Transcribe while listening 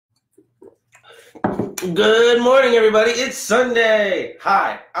Good morning, everybody. It's Sunday.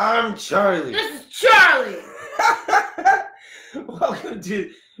 Hi, I'm Charlie. This is Charlie. Welcome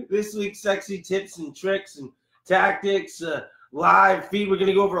to this week's Sexy Tips and Tricks and Tactics live feed. We're going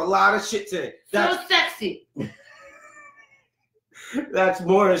to go over a lot of shit today. So sexy. That's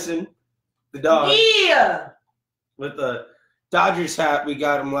Morrison, the dog. Yeah. With the Dodgers hat. We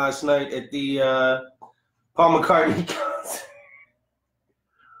got him last night at the Paul McCartney concert.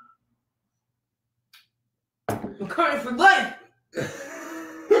 McCartney for life.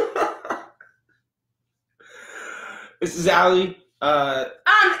 This is Allie. I'm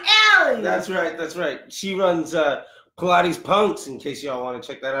Allie. That's right. She runs Pilates Punks, in case y'all want to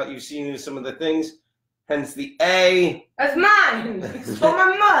check that out. You've seen some of the things, hence the A. That's mine. You stole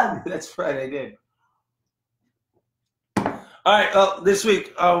my mug. That's right, I did. All right, well, this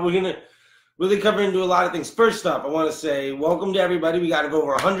week we're going to really cover into a lot of things. First off, I want to say welcome to everybody. We got over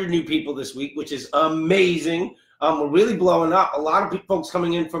 100 new people this week, which is amazing. We're really blowing up. A lot of folks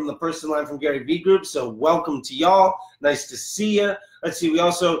coming in from the First in Line from Gary Vee group, so welcome to y'all. Nice to see you. Let's see, we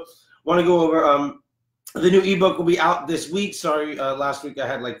also want to go over the new ebook will be out this week. Sorry, last week I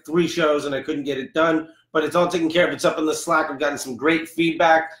had like 3 shows and I couldn't get it done, but it's all taken care of. It's up in the Slack. I've gotten some great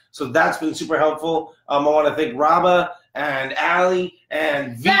feedback, so that's been super helpful. I want to thank Raba and Allie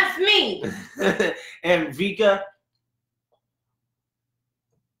and Vika. That's me. And Vika.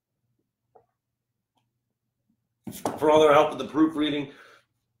 For all their help with the proofreading.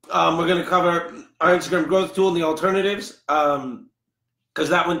 We're going to cover our Instagram growth tool and the alternatives because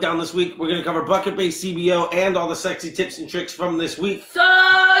that went down this week. We're going to cover Bucket Based CBO and all the sexy tips and tricks from this week.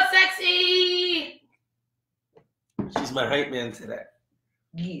 So sexy. She's my hype man today.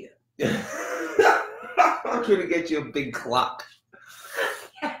 Yeah. I'm going to get you a big clock.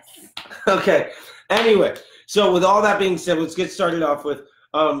 Yes. Okay. Anyway, so with all that being said, let's get started off with,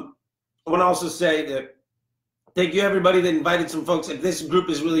 I want to also say that thank you, everybody that invited some folks. If this group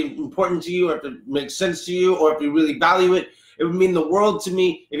is really important to you, or if it makes sense to you, or if you really value it, it would mean the world to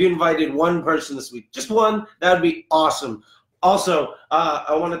me if you invited one person this week. Just one. That would be awesome. Also,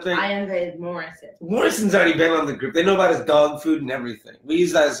 I want to thank... I invited Morrison. Morrison's already been on the group. They know about his dog food and everything. We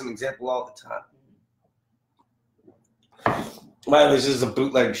use that as an example all the time. Wow, this is a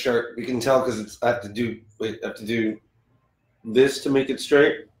bootleg shirt. You can tell because I have to do this to make it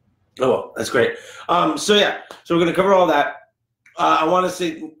straight. Oh, well, that's great. So we're going to cover all that. I want to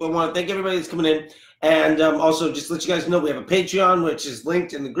thank everybody that's coming in. And also just let you guys know we have a Patreon, which is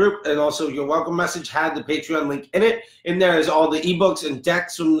linked in the group. And also your welcome message had the Patreon link in it. In there is all the ebooks and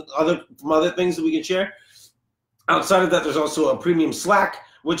decks from other things that we can share. Outside of that, there's also a premium Slack,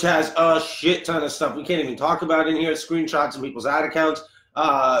 which has a shit ton of stuff we can't even talk about in here. Screenshots of people's ad accounts.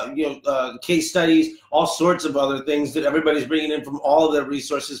 Case studies, all sorts of other things that everybody's bringing in from all of their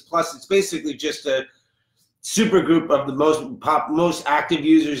resources. Plus, it's basically just a super group of the most active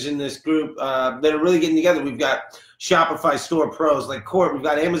users in this group that are really getting together. We've got Shopify store pros like Court. We've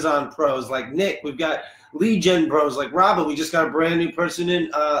got Amazon pros like Nick. We've got lead gen pros like Robin. We just got a brand new person in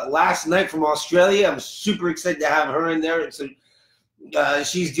last night from Australia. I'm super excited to have her in there.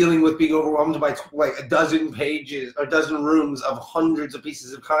 She's dealing with being overwhelmed by like a dozen pages or a dozen rooms of hundreds of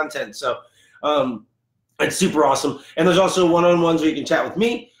pieces of content. So it's super awesome. And there's also one-on-ones where you can chat with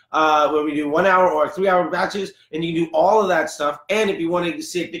me, where we do 1 hour or 3 hour batches, and you can do all of that stuff. And if you want to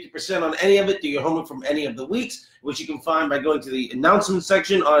save 50% on any of it, do your homework from any of the weeks, which you can find by going to the announcement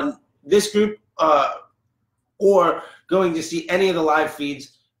section on this group or going to see any of the live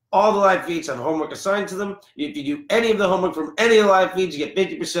feeds. All the live feeds have homework assigned to them. If you do any of the homework from any of the live feeds, you get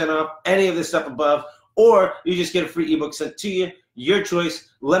 50% off any of the stuff above, or you just get a free ebook sent to you. Your choice.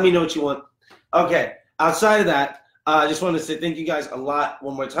 Let me know what you want. Okay. Outside of that, I just wanted to say thank you guys a lot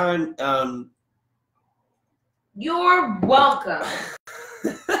one more time. You're welcome.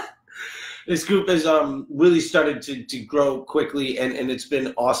 This group has really started to grow quickly, and it's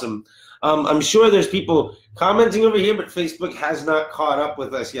been awesome. I'm sure there's people commenting over here, but Facebook has not caught up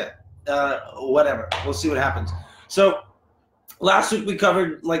with us yet. Whatever. We'll see what happens. So last week we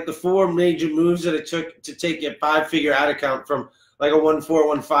covered like the 4 major moves that it took to take a 5-figure ad account from like a 1.4,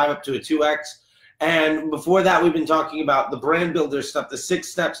 1.5 up to a 2x. And before that, we've been talking about the brand builder stuff, the 6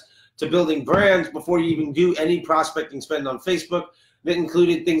 steps to building brands before you even do any prospecting spend on Facebook. That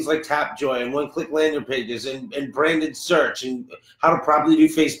included things like Tapjoy and one-click landing pages and branded search and how to properly do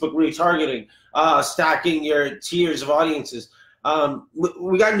Facebook retargeting, stacking your tiers of audiences.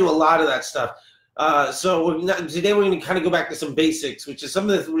 We got into a lot of that stuff. Today we're going to kind of go back to some basics, which is some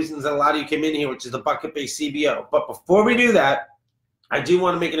of the reasons that a lot of you came in here, which is the Bucket Based CBO. But before we do that, I do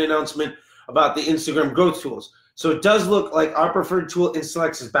want to make an announcement about the Instagram growth tools. So it does look like our preferred tool,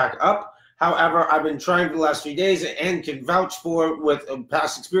 Instalex, is back up. However, I've been trying for the last few days and can vouch for with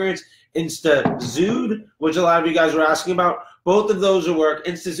past experience, InstaZood, which a lot of you guys were asking about. Both of those will work.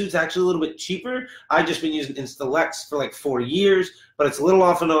 InstaZood's actually a little bit cheaper. I've just been using InstaLex for like 4 years, but it's a little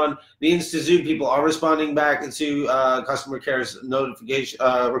off and on. The InstaZood people are responding back to customer care's notification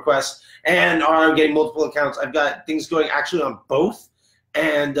requests and are getting multiple accounts. I've got things going actually on both,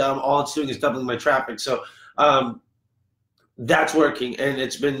 and all it's doing is doubling my traffic. So that's working, and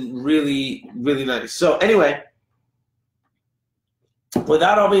it's been really, really nice. So anyway, with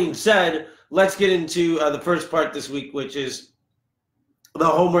that all being said, let's get into the first part this week, which is the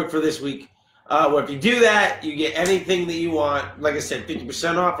homework for this week. Where if you do that, you get anything that you want. Like I said,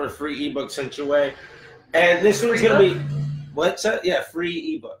 50% off or free ebook sent your way. And this one's going to be, what's that? Yeah,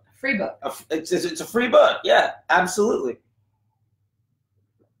 free ebook. Free book. It's a free book. Yeah, absolutely.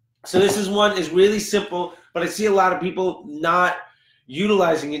 So this is really simple, but I see a lot of people not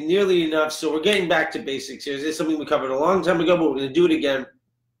utilizing it nearly enough. So we're getting back to basics here. This is something we covered a long time ago, but we're going to do it again.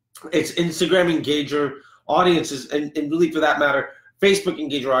 It's Instagram engager audiences, and really for that matter, Facebook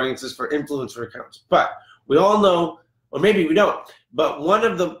engager audiences for influencer accounts. But we all know, or maybe we don't, but one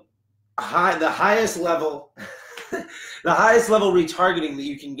of the highest level the highest level retargeting that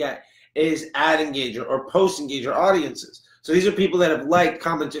you can get is ad engager or post engager audiences. So these are people that have liked,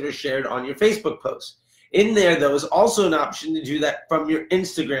 commented, or shared on your Facebook posts. In there, though, is also an option to do that from your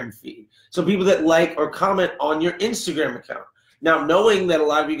Instagram feed. So people that like or comment on your Instagram account. Now, knowing that a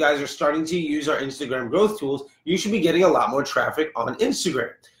lot of you guys are starting to use our Instagram growth tools, you should be getting a lot more traffic on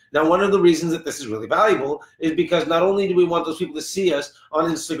Instagram. Now, one of the reasons that this is really valuable is because not only do we want those people to see us on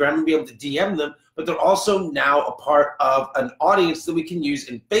Instagram and be able to DM them, but they're also now a part of an audience that we can use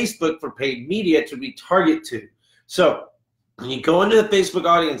in Facebook for paid media to retarget to. So when you go into the Facebook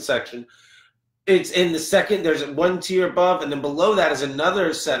audience section, it's in the second, there's one tier above, and then below that is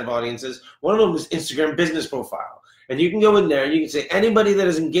another set of audiences. One of them is Instagram business profile. And you can go in there and you can say anybody that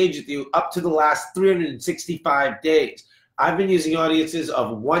has engaged with you up to the last 365 days. I've been using audiences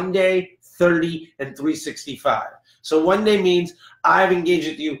of 1 day, 30, and 365. So 1 day means I've engaged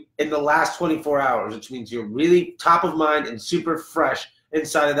with you in the last 24 hours, which means you're really top of mind and super fresh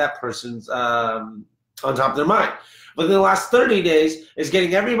inside of that person's on top of their mind. But in the last 30 days is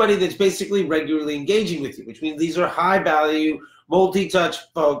getting everybody that's basically regularly engaging with you, which means these are high value,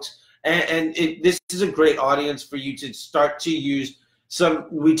 multi-touch folks. And this is a great audience for you to start to use some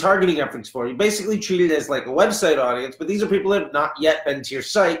retargeting efforts for. You basically treat it as like a website audience, but these are people that have not yet been to your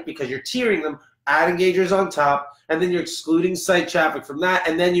site because you're tiering them, ad engagers on top, and then you're excluding site traffic from that,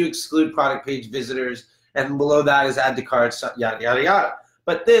 and then you exclude product page visitors, and below that is add to carts, yada, yada, yada.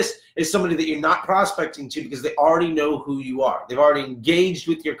 But this is somebody that you're not prospecting to because they already know who you are. They've already engaged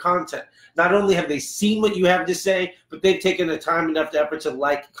with your content. Not only have they seen what you have to say, but they've taken the time enough to effort to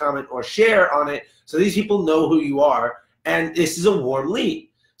like, comment, or share on it. So these people know who you are, and this is a warm lead.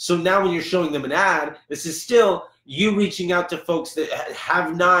 So now when you're showing them an ad, this is still you reaching out to folks that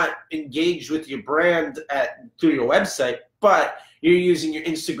have not engaged with your brand through your website, but you're using your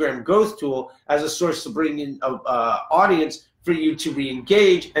Instagram growth tool as a source to bring in an audience for you to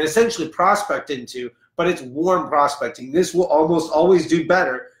re-engage and essentially prospect into, but it's warm prospecting. This will almost always do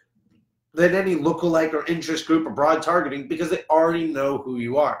better than any lookalike or interest group or broad targeting because they already know who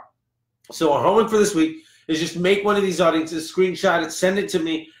you are. So our homework for this week is just make one of these audiences, screenshot it, send it to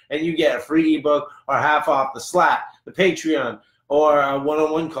me, and you get a free ebook or half off the Slack, the Patreon, or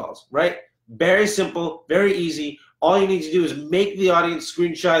one-on-one calls, right? Very simple, very easy. All you need to do is make the audience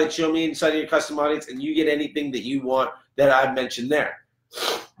screenshot it, show me inside of your custom audience, and you get anything that you want that I've mentioned there.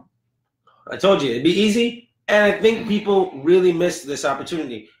 I told you, it'd be easy, and I think people really miss this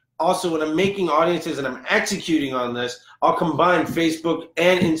opportunity. Also, when I'm making audiences and I'm executing on this, I'll combine Facebook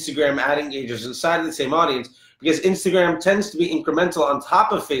and Instagram ad engagers inside of the same audience because Instagram tends to be incremental on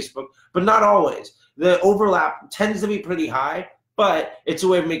top of Facebook, but not always. The overlap tends to be pretty high, but it's a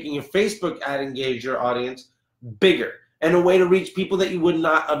way of making your Facebook ad engager audience bigger and a way to reach people that you would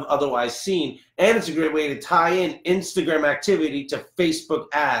not have otherwise seen. And it's a great way to tie in Instagram activity to Facebook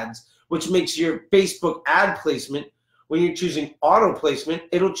ads, which makes your Facebook ad placement, when you're choosing auto placement,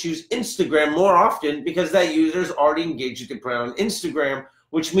 it'll choose Instagram more often because that user is already engaged with your brand on Instagram,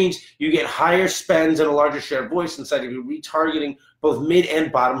 which means you get higher spends and a larger share of voice inside of your retargeting both mid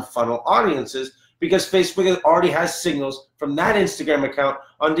and bottom funnel audiences because Facebook already has signals from that Instagram account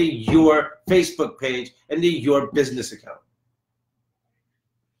onto your Facebook page and to your business account.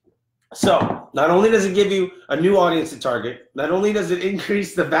 So not only does it give you a new audience to target, not only does it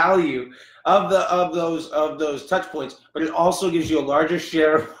increase the value of those touch points, but it also gives you a larger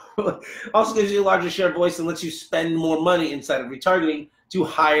share of voice and lets you spend more money inside of retargeting to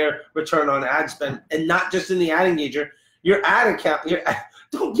higher return on ad spend, and not just in the ad engager. Your ad account,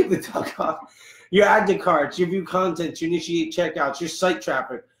 don't give the duck off. Your add to carts, your view content, your initiate checkouts, your site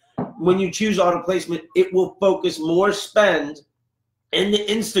traffic. When you choose auto placement, it will focus more spend in the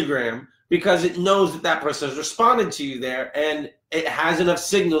Instagram because it knows that that person has responded to you there, and it has enough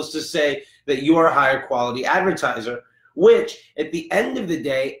signals to say that you are a higher quality advertiser, which at the end of the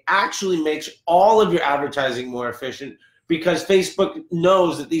day actually makes all of your advertising more efficient because Facebook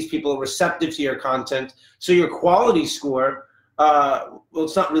knows that these people are receptive to your content. So your quality score, well,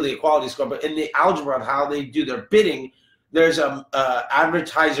 it's not really a quality score, but in the algebra of how they do their bidding, there's a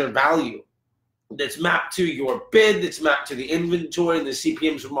advertiser value that's mapped to your bid, that's mapped to the inventory and the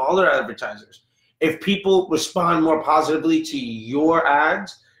CPMs from all their advertisers. If people respond more positively to your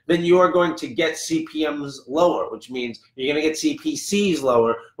ads, then you are going to get CPMs lower, which means you're going to get CPCs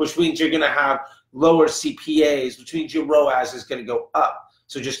lower, which means you're going to have lower CPAs, which means your ROAS is going to go up.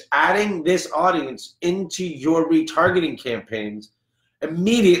 So just adding this audience into your retargeting campaigns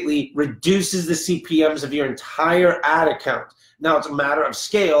immediately reduces the CPMs of your entire ad account. Now it's a matter of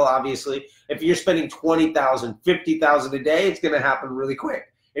scale, obviously. If you're spending $20,000, $50,000 a day, it's going to happen really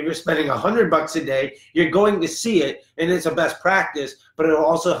quick. If you're spending $100 a day, you're going to see it, and it's a best practice, but it'll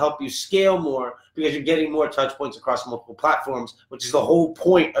also help you scale more because you're getting more touch points across multiple platforms, which is the whole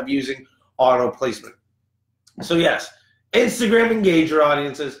point of using auto placement. So yes, Instagram engager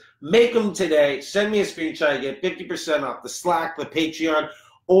audiences, make them today. Send me a screenshot. You get 50% off the Slack, the Patreon,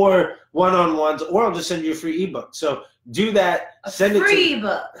 or one-on-ones, or I'll just send you a free ebook. So do that. Send it to free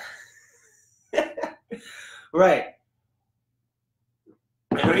ebook. Right.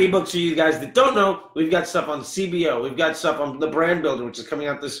 And our ebooks for you guys that don't know, we've got stuff on CBO. We've got stuff on the brand builder, which is coming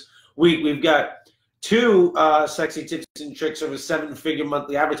out this week. We've got 2 sexy tips and tricks of a 7-figure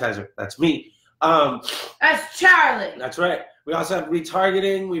monthly advertiser. That's me. That's Charlie. That's right. We also have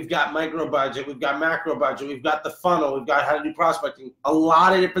retargeting. We've got micro budget. We've got macro budget. We've got the funnel. We've got how to do prospecting. A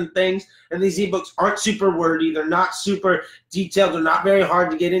lot of different things. And these ebooks aren't super wordy. They're not super detailed. They're not very hard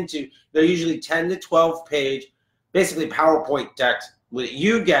to get into. They're usually 10 to 12 page, basically PowerPoint decks that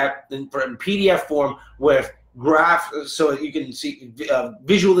you get in PDF form with graphs so that you can see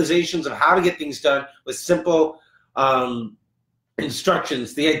visualizations of how to get things done with simple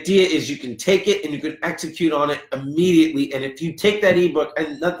instructions. The idea is you can take it and you can execute on it immediately. And if you take that ebook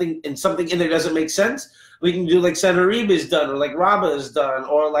and something in there doesn't make sense, we can do like Senarib has done, or like Raba has done,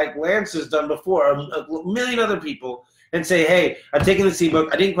 or like Lance has done before, a million other people, and say, hey, I'm taking this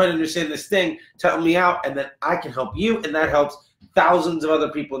ebook. I didn't quite understand this thing. Tell me out, and then I can help you, and that helps thousands of other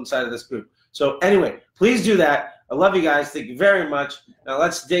people inside of this group. So anyway, please do that. I love you guys. Thank you very much. Now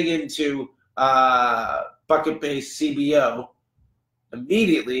let's dig into Bucket Based CBO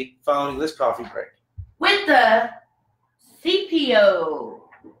immediately following this coffee break. With the CPO.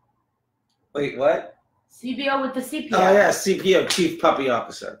 Wait, what? CBO with the CPO. Oh, yeah, CPO, Chief Puppy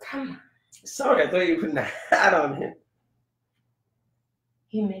Officer. Come on. Sorry, I thought you were putting a hat on him.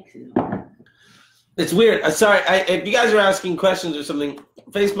 He makes it. It's weird. Sorry, if you guys are asking questions or something,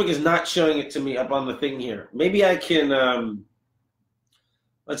 Facebook is not showing it to me up on the thing here. Maybe I can,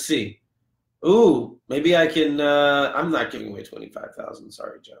 let's see. Ooh, maybe I can, I'm not giving away 25,000.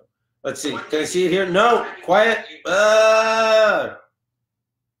 Sorry, Joe. Let's see. Can I see it here? No, quiet. All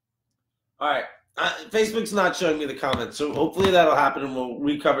right. Facebook's not showing me the comments, so hopefully that'll happen and we'll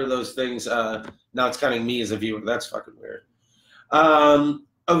recover those things. Now it's counting me as a viewer. That's fucking weird.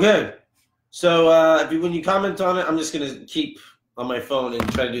 Okay. So when you comment on it, I'm just going to keep on my phone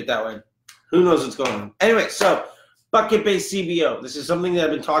and try to do it that way. Who knows what's going on? Anyway, so Bucket Based CBO. This is something that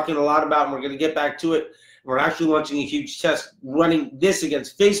I've been talking a lot about, and we're going to get back to it. We're actually launching a huge test running this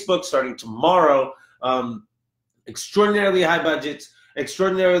against Facebook starting tomorrow. Extraordinarily high budgets,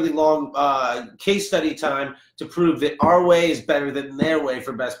 extraordinarily long case study time to prove that our way is better than their way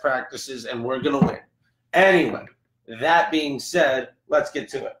for best practices, and we're going to win. Anyway, that being said, let's get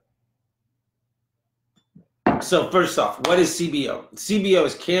to it. So first off, what is CBO? CBO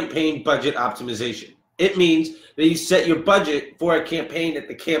is campaign budget optimization. It means that you set your budget for a campaign at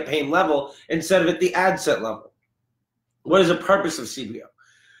the campaign level instead of at the ad set level. What is the purpose of CBO?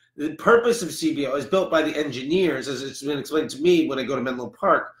 The purpose of CBO is built by the engineers, as it's been explained to me when I go to Menlo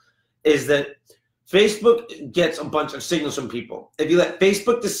Park, is that Facebook gets a bunch of signals from people. If you let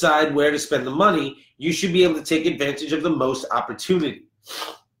Facebook decide where to spend the money, you should be able to take advantage of the most opportunity.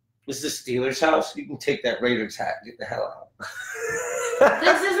 This is the Steelers house. You can take that Raiders hat. Get the hell out.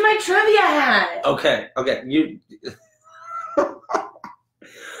 This is my trivia hat. Okay. Okay.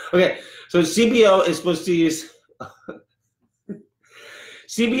 So CBO is supposed to use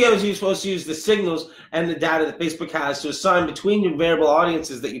CBOs, you're supposed to use the signals and the data that Facebook has to assign between your variable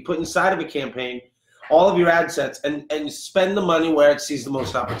audiences that you put inside of a campaign, all of your ad sets, and spend the money where it sees the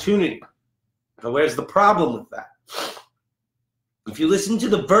most opportunity. Now, where's the problem with that? If you listen to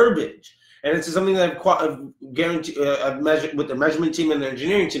the verbiage, and it's something that I've measured with the measurement team and the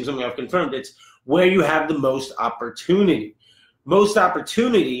engineering team, something I've confirmed, it's where you have the most opportunity. Most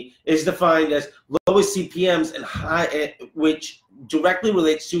opportunity is defined as lowest CPMs and high, which directly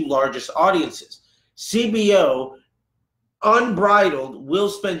relates to largest audiences. CBO, unbridled, will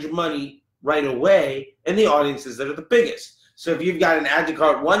spend your money right away in the audiences that are the biggest. So if you've got an add to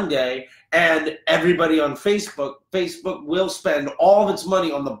cart one day and everybody on Facebook will spend all of its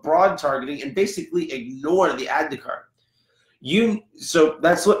money on the broad targeting and basically ignore the add to cart. So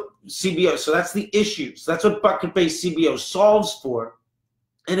that's what CBO, so that's the issue. So that's what Bucket Based CBO solves for.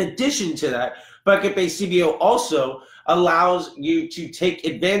 In addition to that, Bucket Based CBO also allows you to take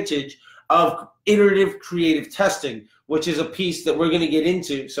advantage of iterative creative testing, which is a piece that we're going to get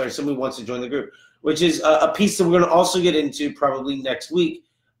into. Sorry, somebody wants to join the group, which is a piece that we're going to also get into probably next week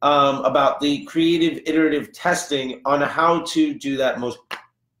about the creative iterative testing on how to do that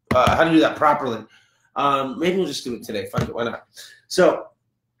how to do that properly. Maybe we'll just do it today. Fuck it, why not? So,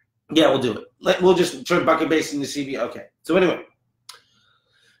 yeah, we'll do it. We'll just turn Bucket Based into CBO. Okay. So anyway,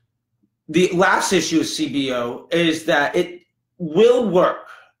 the last issue of CBO is that it will work.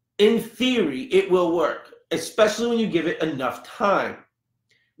 In theory, it will work, especially when you give it enough time.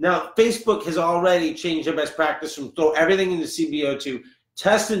 Now, Facebook has already changed their best practice from throw everything into CBO to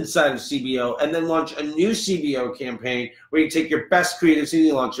test inside of CBO and then launch a new CBO campaign where you take your best creatives and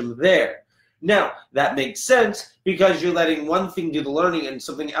you launch them there. Now, that makes sense because you're letting one thing do the learning and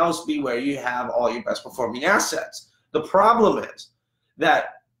something else be where you have all your best performing assets. The problem is that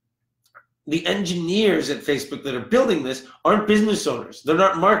the engineers at Facebook that are building this aren't business owners. They're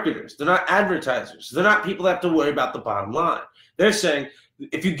not marketers. They're not advertisers. They're not people that have to worry about the bottom line. They're saying,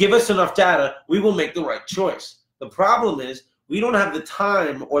 if you give us enough data, we will make the right choice. The problem is we don't have the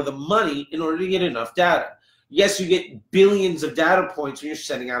time or the money in order to get enough data. Yes, you get billions of data points when you're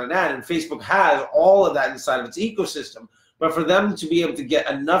sending out an ad, and Facebook has all of that inside of its ecosystem. But for them to be able to get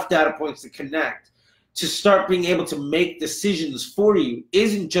enough data points to connect, to start being able to make decisions for you,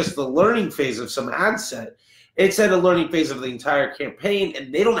 isn't just the learning phase of some ad set. It's at a learning phase of the entire campaign,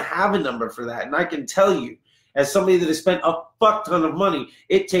 and they don't have a number for that. And I can tell you, as somebody that has spent a fuck ton of money,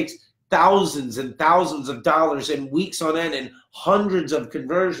 it takes thousands and thousands of dollars and weeks on end and hundreds of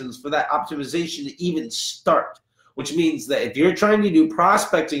conversions for that optimization to even start, which means that if you're trying to do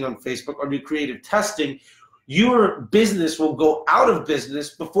prospecting on Facebook or do creative testing, your business will go out of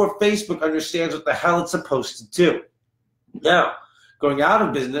business before Facebook understands what the hell it's supposed to do. Now, going out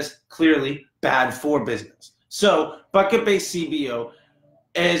of business, clearly bad for business. So Bucket Based CBO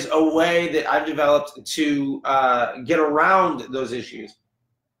is a way that I've developed to get around those issues.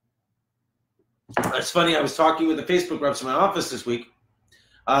 It's funny, I was talking with the Facebook reps in my office this week,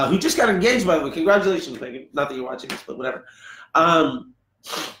 who just got engaged, by the way. Congratulations, Megan. Not that you're watching this, but whatever.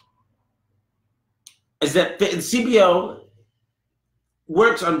 Is that CBO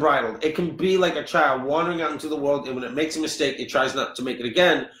works unbridled. It can be like a child wandering out into the world, and when it makes a mistake, it tries not to make it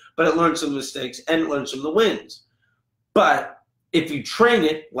again, but it learns from the mistakes and it learns from the wins. But if you train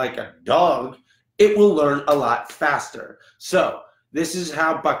it like a dog, it will learn a lot faster. So this is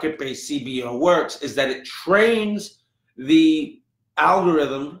how Bucket Based CBO works, is that it trains the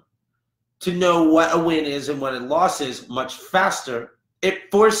algorithm to know what a win is and what a loss is much faster. It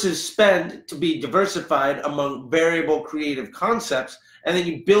forces spend to be diversified among variable creative concepts, and then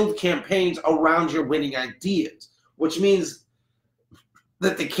you build campaigns around your winning ideas, which means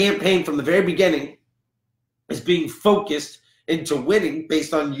that the campaign from the very beginning is being focused into winning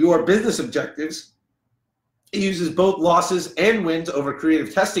based on your business objectives. It uses both losses and wins over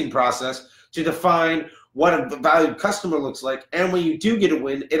creative testing process to define what a valued customer looks like. And when you do get a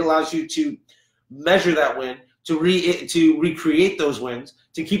win, it allows you to measure that win, to recreate those wins,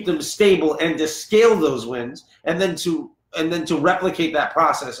 to keep them stable and to scale those wins, and then to replicate that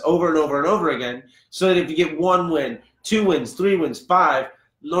process over and over and over again, so that if you get 1 win, 2 wins, 3 wins, 5,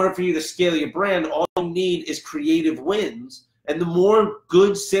 in order for you to scale your brand, all you need is creative wins. And the more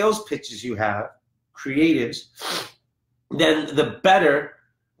good sales pitches you have, creatives, then the better,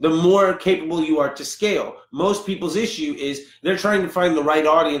 the more capable you are to scale. Most people's issue is they're trying to find the right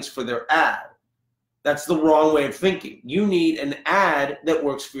audience for their ad. That's the wrong way of thinking. You need an ad that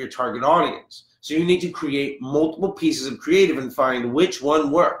works for your target audience. So you need to create multiple pieces of creative and find which one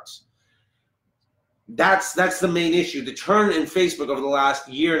works. That's the main issue. The turn in Facebook over the last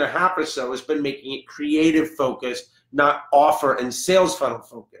 1.5 years or so has been making it creative focused, not offer and sales funnel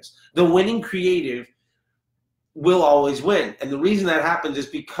focused. The winning creative will always win. And the reason that happens is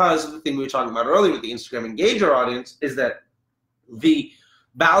because of the thing we were talking about earlier with the Instagram engager audience, is that the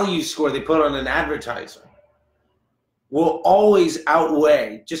value score they put on an advertiser will always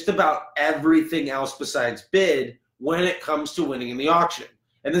outweigh just about everything else besides bid when it comes to winning in the auction.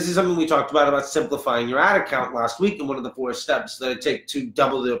 And this is something we talked about simplifying your ad account last week, and one of the 4 steps that it takes to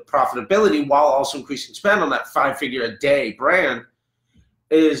double the profitability while also increasing spend on that 5-figure a day brand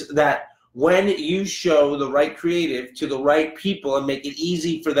is that when you show the right creative to the right people and make it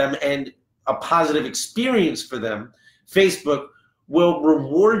easy for them and a positive experience for them, Facebook will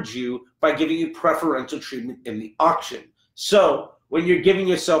reward you by giving you preferential treatment in the auction. So when you're giving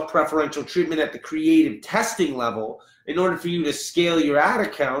yourself preferential treatment at the creative testing level, in order for you to scale your ad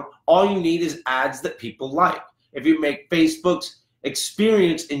account, all you need is ads that people like. If you make Facebook's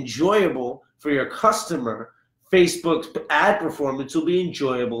experience enjoyable for your customer, Facebook's ad performance will be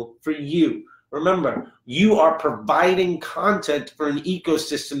enjoyable for you. Remember, you are providing content for an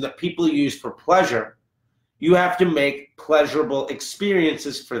ecosystem that people use for pleasure. You have to make pleasurable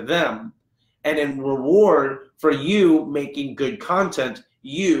experiences for them. And in reward for you making good content,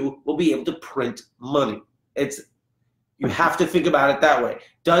 you will be able to print money. You have to think about it that way.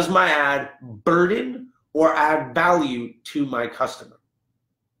 Does my ad burden or add value to my customer?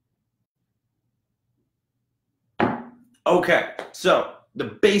 Okay, so the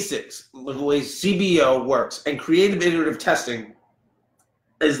basics of the way CBO works and creative iterative testing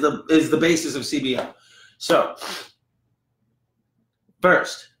is the basis of CBO. So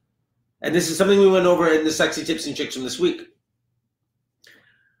first, and this is something we went over in the Sexy Tips and Tricks from this week,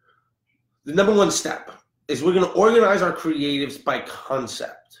 the number 1 step is we're going to organize our creatives by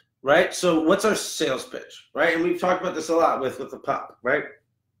concept, right? So what's our sales pitch, right? And we've talked about this a lot with the pup, right?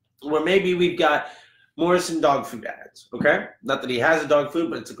 Where maybe we've got Morrison dog food ads, okay? Not that he has a dog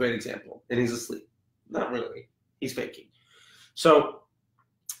food, but it's a great example. And he's asleep. Not really. He's faking. So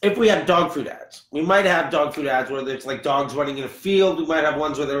if we have dog food ads, we might have dog food ads where it's like dogs running in a field. We might have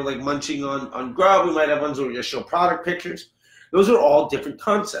ones where they're like munching on grub. We might have ones where we just show product pictures. Those are all different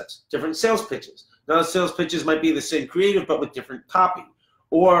concepts, different sales pitches. Now, the sales pitches might be the same creative, but with different copy,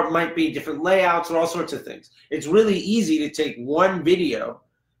 or might be different layouts or all sorts of things. It's really easy to take one video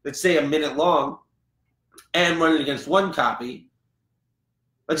that's, say, a minute long and run it against one copy.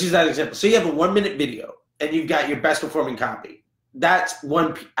 Let's use that example. So you have a 1-minute video and you've got your best performing copy. That's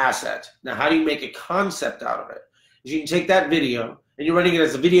one asset. Now, how do you make a concept out of it? You can take that video and you're running it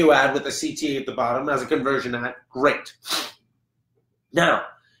as a video ad with a CTA at the bottom as a conversion ad. Great. Now,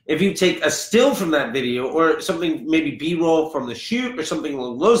 if you take a still from that video or something, maybe B-roll from the shoot or something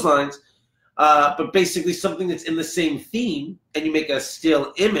along those lines, but basically something that's in the same theme, and you make a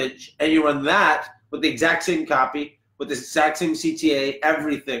still image and you run that with the exact same copy, with the exact same CTA,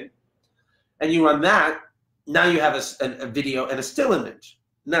 everything, and you run that, now you have a video and a still image.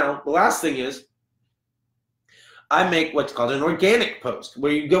 Now, the last thing is I make what's called an organic post,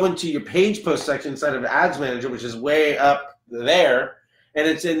 where you go into your page post section inside of Ads Manager, which is way up there, and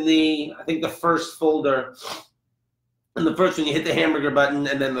it's in I think the first folder. And the first one, you hit the hamburger button,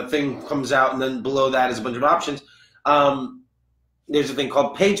 and then the thing comes out, and then below that is a bunch of options. There's a thing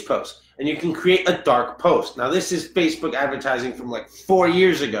called page post, and you can create a dark post. Now, this is Facebook advertising from like 4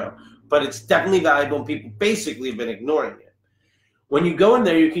 years ago, but it's definitely valuable, and people basically have been ignoring it. When you go in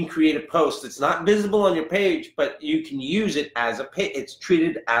there, you can create a post that's not visible on your page, but you can use it as it's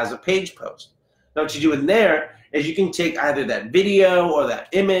treated as a page post. Now, what you do in there is you can take either that video or that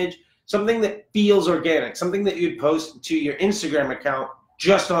image, something that feels organic, something that you'd post to your Instagram account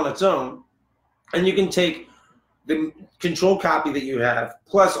just on its own, and you can take the control copy that you have,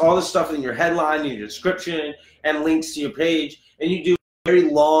 plus all the stuff in your headline, your description, and links to your page, and you do a very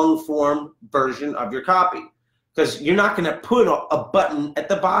long form version of your copy. Because you're not going to put a button at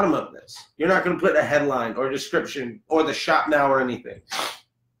the bottom of this. You're not going to put a headline or a description or the shop now or anything.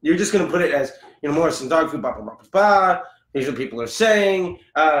 You're just going to put it as, Morrison dog food, blah, blah, blah, blah, blah. Here's what people are saying.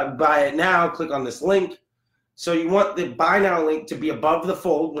 Buy it now. Click on this link. So you want the buy now link to be above the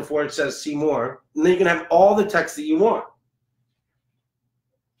fold before it says see more. And then you can have all the text that you want.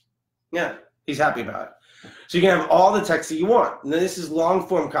 Yeah, he's happy about it. So you can have all the text that you want. And then this is long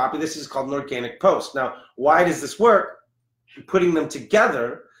form copy. This is called an organic post. Now, why does this work? Putting them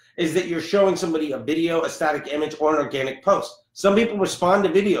together is that you're showing somebody a video, a static image, or an organic post. Some people respond to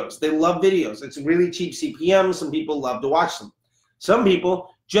videos. They love videos. It's really cheap CPM. Some people love to watch them. Some people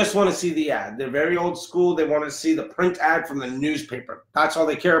just want to see the ad. They're very old school. They want to see the print ad from the newspaper. That's all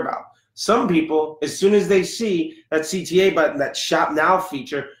they care about. Some people, as soon as they see that CTA button, that shop now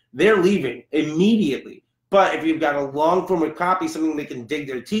feature, they're leaving immediately. But if you've got a long form of copy, something they can dig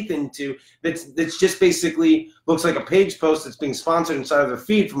their teeth into, that's just basically looks like a page post that's being sponsored inside of their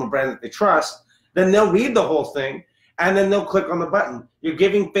feed from a brand that they trust, then they'll read the whole thing and then they'll click on the button. You're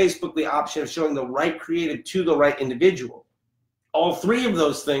giving Facebook the option of showing the right creative to the right individual. All three of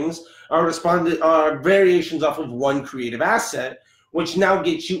those things are variations off of one creative asset, which now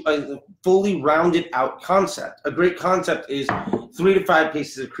gets you a fully rounded out concept. A great concept is 3 to 5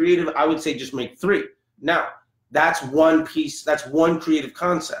 pieces of creative. I would say just make 3. Now, that's one piece, that's one creative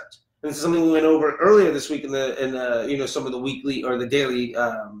concept. And this is something we went over earlier this week in the some of the weekly or the daily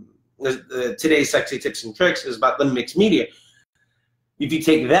today's sexy tips and tricks is about the mixed media. If you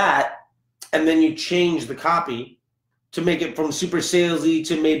take that and then you change the copy to make it from super salesy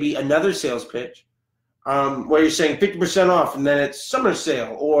to maybe another sales pitch, where you're saying 50% off and then it's summer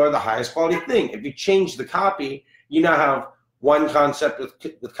sale or the highest quality thing. If you change the copy, you now have one concept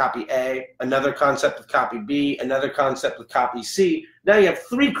with copy A, another concept with copy B, another concept with copy C. Now you have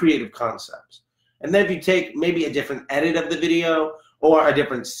 3 creative concepts. And then if you take maybe a different edit of the video or a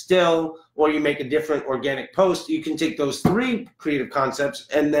different still, or you make a different organic post, you can take those 3 creative concepts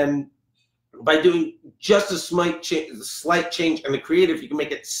and then by doing just a slight change in the creative, you can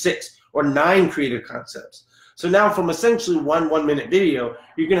make it 6 or 9 creative concepts. So now from essentially one 1-minute video,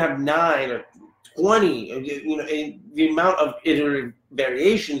 you can have 9 or 20, the amount of iterative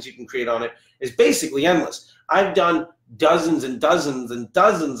variations you can create on it is basically endless. I've done dozens and dozens and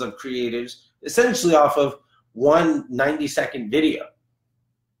dozens of creatives essentially off of one 90-second video.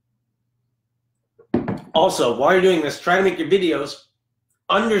 Also, while you're doing this, try to make your videos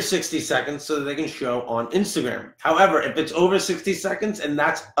under 60 seconds so that they can show on Instagram. However, if it's over 60 seconds and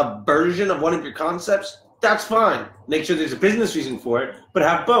that's a version of one of your concepts, that's fine. Make sure there's a business reason for it, but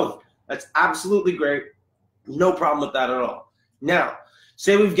have both. That's absolutely great. No problem with that at all. Now,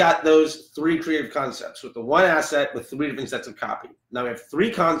 say we've got those 3 creative concepts with the one asset with 3 different sets of copy. Now we have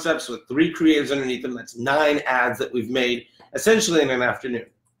 3 concepts with 3 creatives underneath them. That's 9 ads that we've made essentially in an afternoon.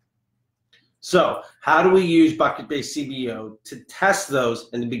 So how do we use Bucket Based CBO to test those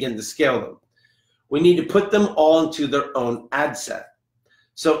and to begin to scale them? We need to put them all into their own ad set.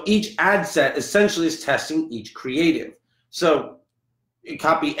 So each ad set essentially is testing each creative. So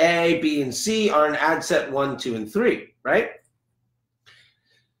copy A, B, and C are in ad set 1, 2, and 3, right?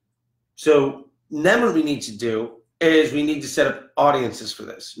 So then what we need to do is we need to set up audiences for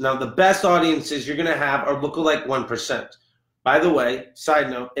this. Now, the best audiences you're going to have are lookalike 1%. By the way,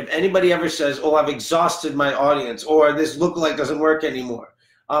 side note, if anybody ever says, oh, I've exhausted my audience or this lookalike doesn't work anymore,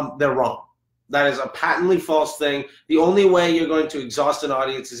 they're wrong. That is a patently false thing. The only way you're going to exhaust an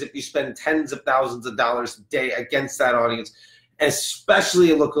audience is if you spend tens of thousands of dollars a day against that audience, especially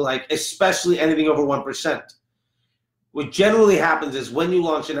a lookalike, especially anything over 1%. What generally happens is when you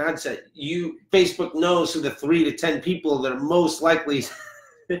launch an ad set, Facebook knows who the 3 to 10 people that are most likely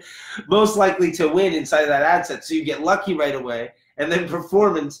to win inside of that ad set. So you get lucky right away, and then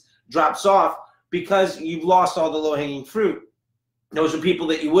performance drops off because you've lost all the low-hanging fruit. Those are people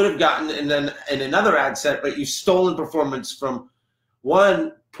that you would have gotten in another ad set, but you've stolen performance from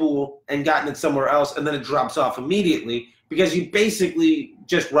one pool and gotten it somewhere else, and then it drops off immediately because you basically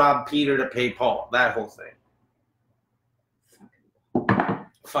just robbed Peter to pay Paul, that whole thing.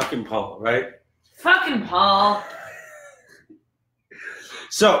 Fucking Paul, right? Fucking Paul.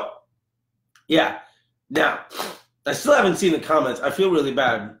 So, yeah. Now, I still haven't seen the comments. I feel really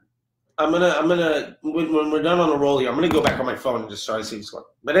bad. I'm gonna when we're done on the roll here, I'm gonna go back on my phone and just try to see what's going on.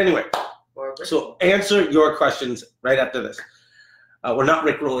 But anyway, so answer your questions right after this. We're not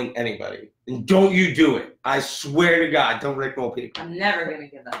rickrolling anybody, and don't you do it. I swear to God, don't rickroll people. I'm never gonna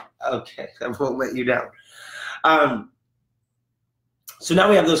give up. Okay, I won't let you down. So now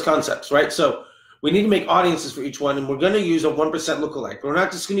we have those concepts, right? So we need to make audiences for each one, and we're going to use a 1% lookalike. We're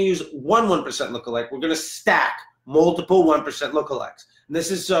not just going to use one 1% lookalike. We're going to stack multiple 1% lookalikes. And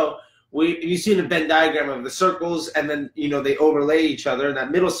this is so you see in a Venn diagram of the circles, and then they overlay each other, and that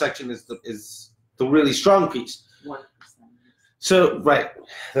middle section is the really strong piece. 1%. So right,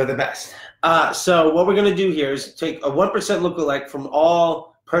 they're the best. So what we're going to do here is take a 1% lookalike from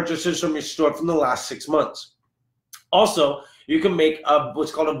all purchasers from your store from the last 6 months. Also, you can make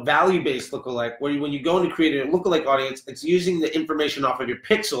what's called a value-based lookalike, where when you go into create a lookalike audience, it's using the information off of your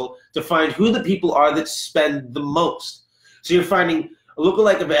pixel to find who the people are that spend the most. So you're finding a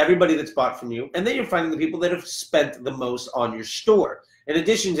lookalike of everybody that's bought from you, and then you're finding the people that have spent the most on your store. In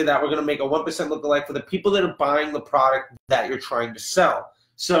addition to that, we're going to make a 1% lookalike for the people that are buying the product that you're trying to sell.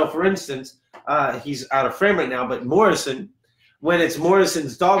 So, for instance, he's out of frame right now, but Morrison, when it's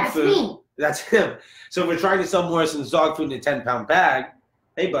Morrison's dog food, that's him. So if we're trying to sell Morrison's dog food in a 10-pound bag,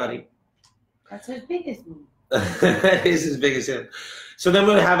 hey, buddy, That's his biggest move. That is his biggest hit. So then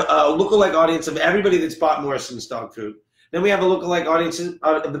we're going to have a lookalike audience of everybody that's bought Morrison's dog food. Then we have a lookalike audience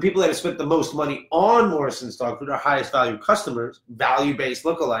of the people that have spent the most money on Morrison's dog food, our highest value customers, value-based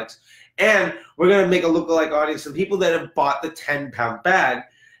lookalikes. And we're going to make a lookalike audience of people that have bought the 10-pound bag.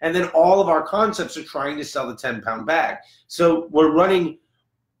 And then all of our concepts are trying to sell the 10-pound bag. So we're running,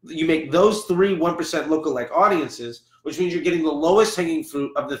 you make those 3 1% lookalike audiences, which means you're getting the lowest hanging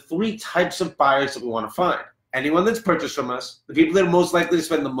fruit of the 3 types of buyers that we want to find. Anyone that's purchased from us, the people that are most likely to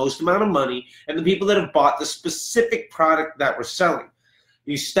spend the most amount of money, and the people that have bought the specific product that we're selling.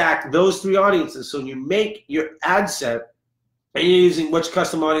 You stack those 3 audiences. So when you make your ad set and you're using which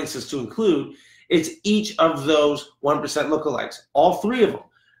custom audiences to include, it's each of those 1% lookalikes, all 3 of them.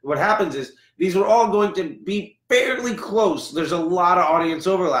 What happens is these are all going to be fairly close. There's a lot of audience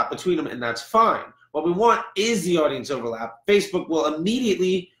overlap between them, and that's fine. What we want is the audience overlap. Facebook will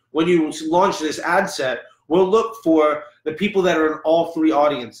immediately, when you launch this ad set, we'll look for the people that are in all 3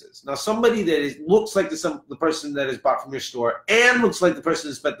 audiences. Now, somebody that looks like the person that has bought from your store and looks like the person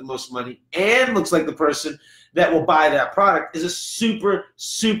that spent the most money and looks like the person that will buy that product is a super,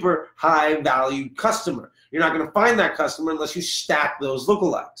 super high value customer. You're not going to find that customer unless you stack those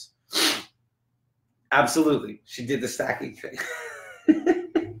lookalikes. Absolutely. She did the stacking thing.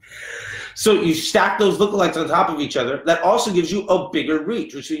 So you stack those lookalikes on top of each other. That also gives you a bigger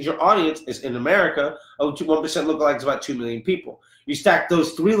reach, which means your audience is in America. 1% lookalike is about 2 million people. You stack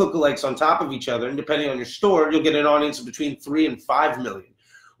those 3 lookalikes on top of each other, and depending on your store, you'll get an audience of between 3 and 5 million,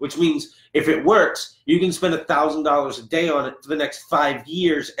 which means if it works, you can spend $1,000 a day on it for the next 5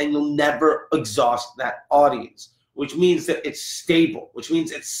 years, and you'll never exhaust that audience, which means that it's stable, which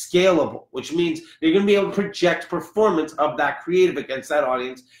means it's scalable, which means you're going to be able to project performance of that creative against that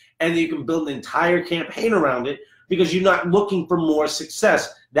audience, and you can build an entire campaign around it because you're not looking for more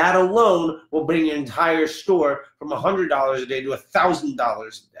success. That alone will bring your entire store from $100 a day to $1,000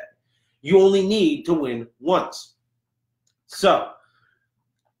 a day. You only need to win once. So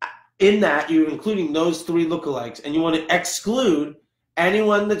in that, you're including those 3 lookalikes, and you want to exclude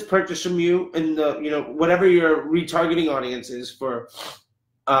anyone that's purchased from you in the, whatever your retargeting audience is for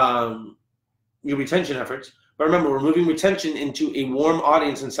your retention efforts. But remember, we're moving retention into a warm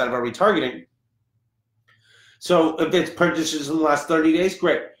audience inside of our retargeting. So if it's purchases in the last 30 days,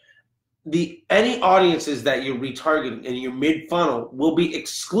 great. Any audiences that you're retargeting in your mid-funnel will be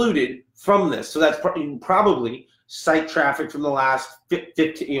excluded from this. So that's probably site traffic from the last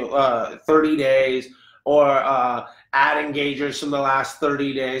 30 days, or ad engagers from the last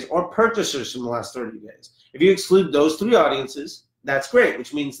 30 days, or purchasers from the last 30 days. If you exclude those 3 audiences, that's great,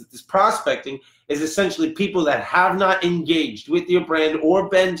 which means that this prospecting is essentially people that have not engaged with your brand or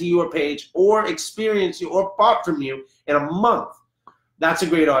been to your page or experienced you or bought from you in a month. That's a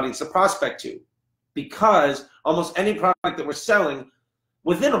great audience to prospect to, because almost any product that we're selling,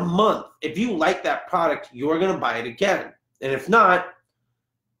 within a month, if you like that product, you're going to buy it again. And if not,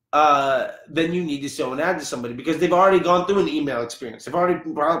 then you need to show an ad to somebody because they've already gone through an email experience. They've already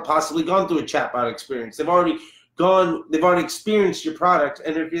possibly gone through a chatbot experience. They've already experienced your product,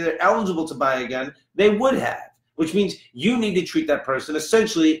 and if they're eligible to buy again, they would have, which means you need to treat that person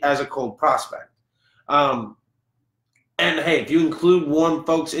essentially as a cold prospect. And hey, if you include warm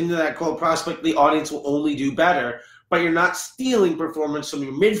folks into that cold prospect, the audience will only do better, but you're not stealing performance from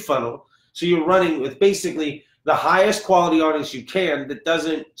your mid-funnel, so you're running with basically the highest quality audience you can that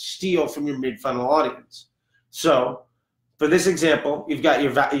doesn't steal from your mid-funnel audience. So for this example, you've got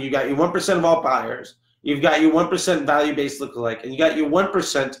your 1% of all buyers, you've got your 1% value-based lookalike, and you got your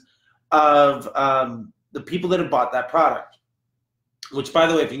 1% of the people that have bought that product. Which, by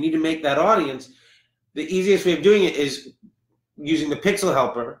the way, if you need to make that audience, the easiest way of doing it is using the pixel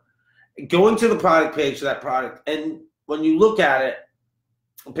helper, going to the product page for that product, and when you look at it,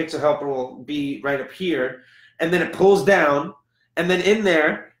 the pixel helper will be right up here, and then it pulls down, and then in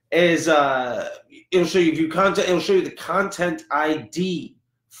there is it'll show you view content. It'll show you the content ID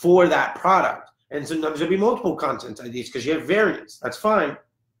for that product. And sometimes there'll be multiple content IDs because you have variants. That's fine.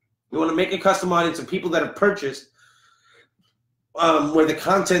 You want to make a custom audience of people that have purchased where the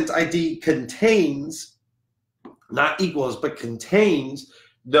content ID contains, not equals, but contains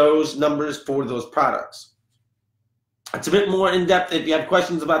those numbers for those products. It's a bit more in-depth. If you have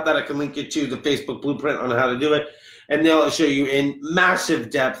questions about that, I can link you to the Facebook blueprint on how to do it. And they'll show you in massive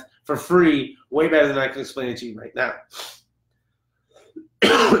depth for free, way better than I can explain it to you right now.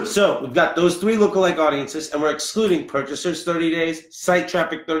 So we've got those 3 lookalike audiences, and we're excluding purchasers 30 days, site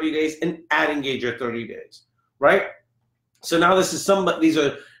traffic 30 days, and ad engager 30 days, right? So now these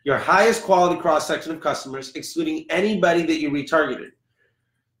are your highest quality cross-section of customers, excluding anybody that you retargeted.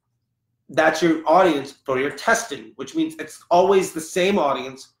 that's your audience for your testing, which means it's always the same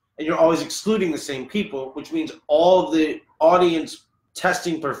audience and you're always excluding the same people, which means all the audience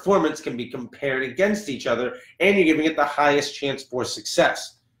testing performance can be compared against each other and you're giving it the highest chance for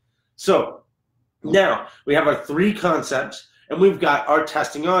success. So now we have our 3 concepts and we've got our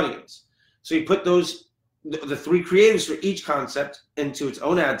testing audience. So you put those, the 3 creatives for each concept into its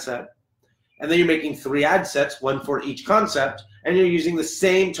own ad set, and then you're making 3 ad sets, 1 for each concept, and you're using the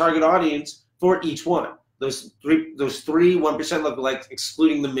same target audience for each one. Those three 1% lookalikes,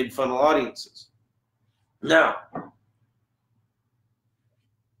 excluding the mid-funnel audiences. Now,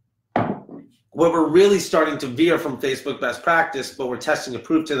 where we're really starting to veer from Facebook best practice, but we're testing to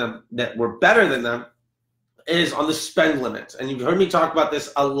prove to them that we're better than them, is on the spend limits. And you've heard me talk about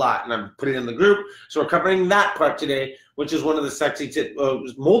this a lot, and I've put it in the group. So we're covering that part today, which is one of the sexy tips,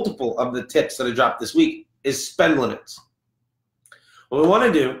 multiple of the tips that I dropped this week, is spend limits. What we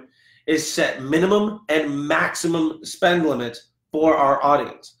want to do is set minimum and maximum spend limits for our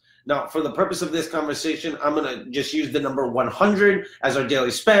audience. Now, for the purpose of this conversation, I'm going to just use the number 100 as our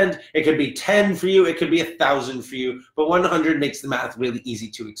daily spend. It could be 10 for you. It could be 1,000 for you. But 100 makes the math really easy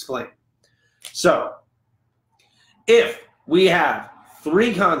to explain. So if we have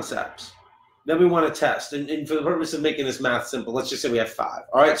 3 concepts that we want to test, and for the purpose of making this math simple, let's just say we have 5.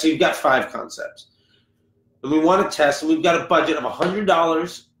 All right, so you've got 5 concepts. And we want to test, and we've got a budget of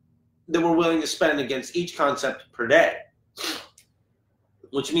 $100 that we're willing to spend against each concept per day,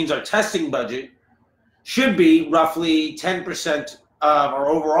 which means our testing budget should be roughly 10% of our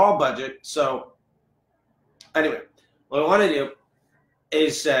overall budget. So anyway, what I want to do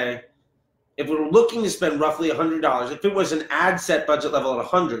is say, if we're looking to spend roughly $100, if it was an ad set budget level at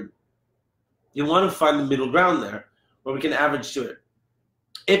 100, you want to find the middle ground there where we can average to it.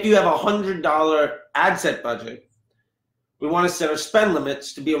 If you have a $100 ad set budget, we want to set our spend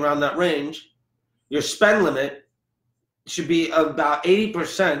limits to be around that range. Your spend limit should be about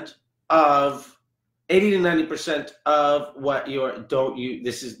 80% to 90% of what your,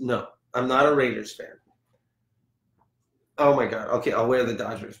 no, I'm not a Raiders fan. Oh my God. Okay, I'll wear the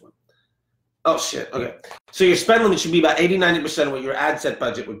Dodgers one. Oh shit, okay. So your spend limit should be about 80-90% of what your ad set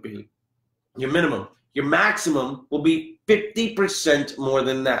budget would be. Your minimum. Your maximum will be 50% more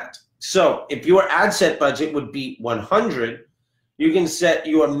than that. So if your ad set budget would be 100, you can set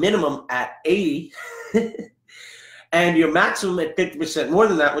your minimum at 80 and your maximum at 50% more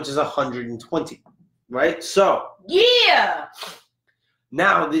than that, which is 120, right? So yeah.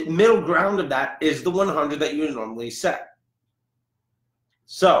 Now the middle ground of that is the 100 that you would normally set.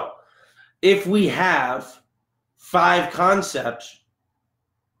 So if we have 5 concepts,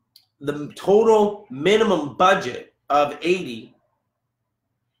 the total minimum budget of 80,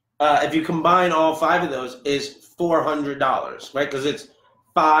 if you combine all 5 of those, is $400, right? Because it's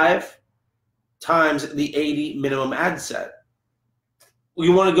 5 times the 80 minimum ad set.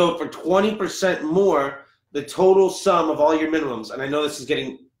 You want to go for 20% more the total sum of all your minimums. And I know this is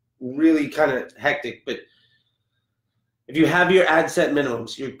getting really kind of hectic, but if you have your ad set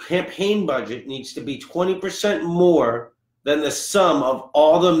minimums, your campaign budget needs to be 20% more than the sum of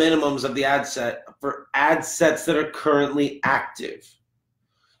all the minimums of the ad set for ad sets that are currently active.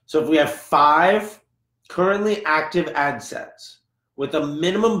 So if we have 5 currently active ad sets with a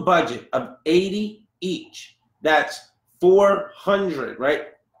minimum budget of 80 each, that's 400, right?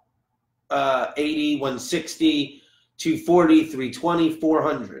 80, 160, 240, 320,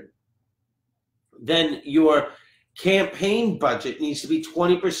 400. Then your campaign budget needs to be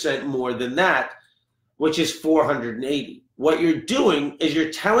 20% more than that, which is 480. What you're doing is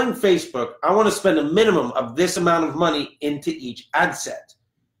you're telling Facebook, I want to spend a minimum of this amount of money into each ad set.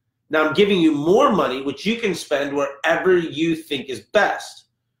 Now I'm giving you more money, which you can spend wherever you think is best.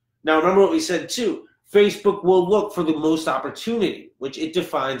 Now remember what we said too. Facebook will look for the most opportunity, which it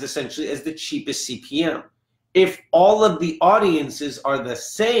defines essentially as the cheapest CPM. If all of the audiences are the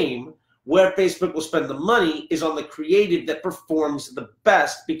same, where Facebook will spend the money is on the creative that performs the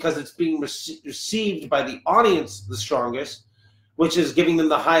best because it's being received by the audience the strongest, which is giving them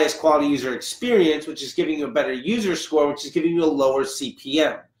the highest quality user experience, which is giving you a better user score, which is giving you a lower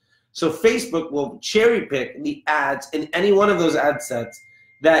CPM. So Facebook will cherry pick the ads in any one of those ad sets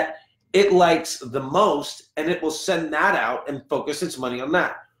that it likes the most, and it will send that out and focus its money on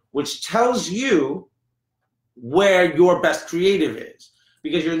that, which tells you where your best creative is,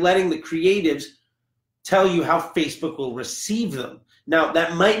 because you're letting the creatives tell you how Facebook will receive them. Now,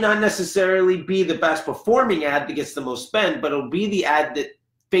 that might not necessarily be the best performing ad that gets the most spend, but it'll be the ad that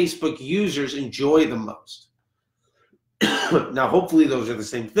Facebook users enjoy the most. Now, hopefully those are the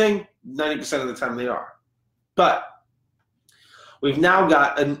same thing. 90% of the time they are. But we've now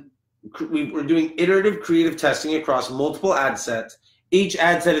got we're doing iterative creative testing across multiple ad sets. Each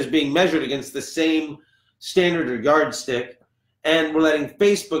ad set is being measured against the same standard or yardstick, and we're letting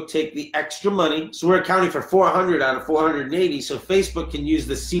Facebook take the extra money. So we're accounting for 400 out of 480. So Facebook can use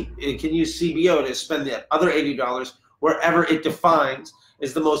CBO to spend the other $80 wherever it defines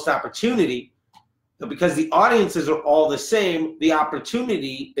is the most opportunity. But because the audiences are all the same, the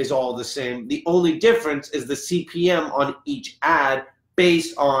opportunity is all the same. The only difference is the CPM on each ad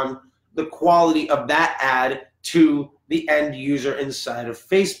based on the quality of that ad to the end user inside of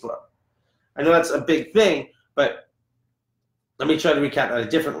Facebook. I know that's a big thing, but let me try to recap that a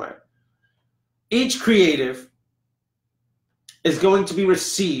different way. Each creative is going to be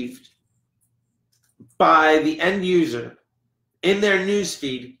received by the end user in their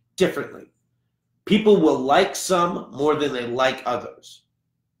newsfeed differently. People will like some more than they like others.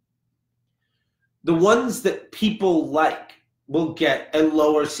 The ones that people like will get a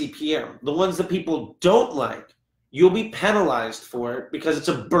lower CPM. The ones that people don't like, you'll be penalized for it because it's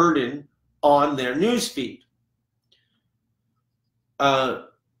a burden on their newsfeed.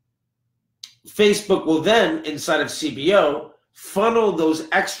 Facebook will then, inside of CBO, funnel those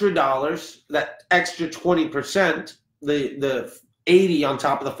extra dollars, that extra 20%, the 80 on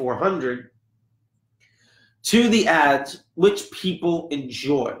top of the 400, to the ads which people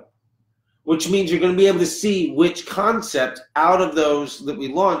enjoy, which means you're going to be able to see which concept out of those that we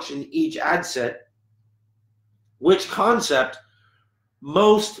launch in each ad set, which concept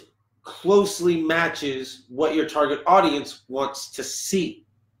most closely matches what your target audience wants to see.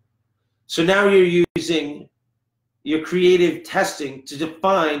 So now you're using your creative testing to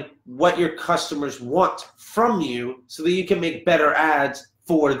define what your customers want from you so that you can make better ads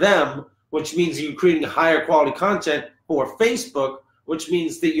for them, which means you're creating higher quality content for Facebook, which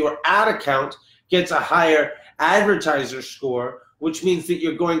means that your ad account gets a higher advertiser score, which means that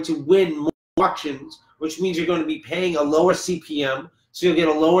you're going to win more auctions, which means you're going to be paying a lower CPM, so you'll get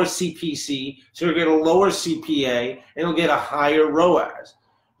a lower CPC, so you'll get a lower CPA, and you'll get a higher ROAS.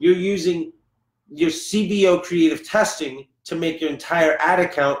 You're using your CBO creative testing to make your entire ad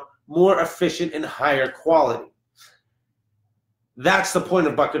account more efficient and higher quality. That's the point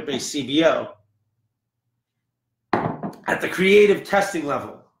of Bucket Based CBO. At the creative testing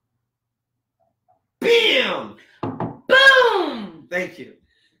level. Bam! Boom! Thank you.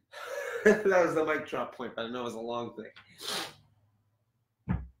 That was the mic drop point, but I know it was a long thing.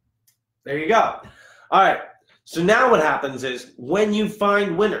 There you go. All right. So now what happens is when you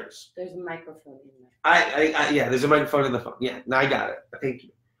find winners. There's a microphone in there. Yeah, there's a microphone in the phone. Yeah, now I got it. Thank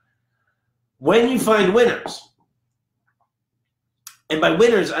you. When you find winners, and by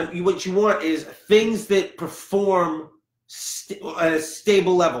winners, what you want is things that perform at a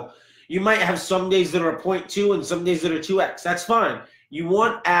stable level. You might have some days that are a 0.2 and some days that are 2x. That's fine. You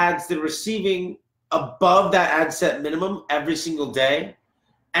want ads that are receiving above that ad set minimum every single day,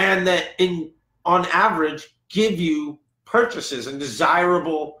 and that on average give you purchases and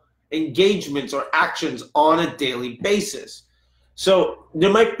desirable engagements or actions on a daily basis. So there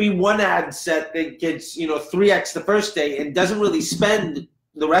might be one ad set that gets 3x the first day and doesn't really spend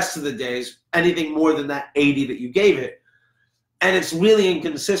the rest of the days anything more than that 80 that you gave it, and it's really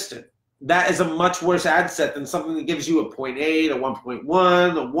inconsistent. That is a much worse ad set than something that gives you a 0.8, a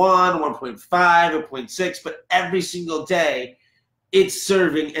 1.1, a 1, a 1.5, a 0.6, but every single day it's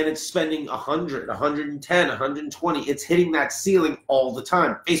serving and it's spending 100, 110, 120. It's hitting that ceiling all the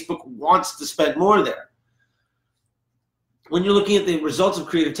time. Facebook wants to spend more there. When you're looking at the results of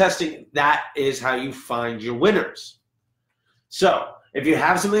creative testing, that is how you find your winners. So if you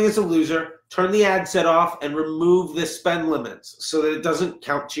have something that's a loser, turn the ad set off and remove the spend limits so that it doesn't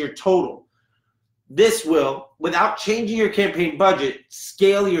count to your total. This will, without changing your campaign budget,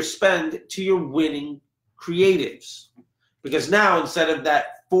 scale your spend to your winning creatives. Because now, instead of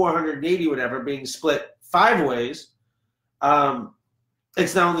that 480 whatever being split 5 ways,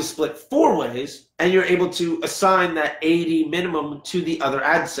 it's now only split 4 ways, and you're able to assign that 80 minimum to the other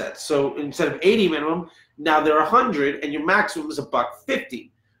ad sets. So instead of 80 minimum, now they're 100, and your maximum is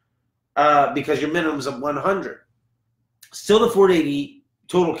 $1.50 because your minimum is 100. Still the 480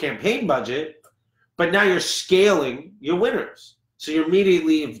 total campaign budget, but now you're scaling your winners. So you're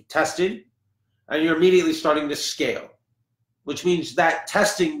immediately tested, and you're immediately starting to scale, which means that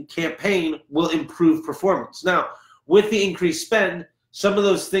testing campaign will improve performance. Now, with the increased spend, some of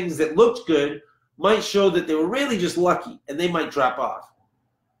those things that looked good might show that they were really just lucky, and they might drop off.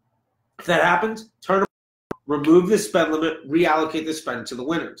 If that happens, turn them off, remove the spend limit, reallocate the spend to the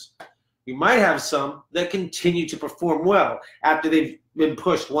winners. You might have some that continue to perform well after they've been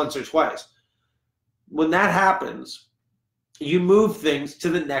pushed once or twice. When that happens, you move things to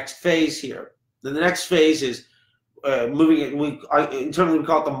the next phase here. Then the next phase is moving it. Internally we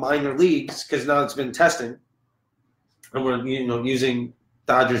call it the minor leagues because now it's been testing, and we're using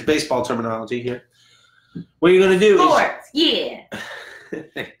Dodgers baseball terminology here. What you're going to do Sports, yeah.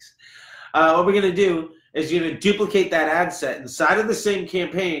 Thanks. What we're going to do is you're going to duplicate that ad set inside of the same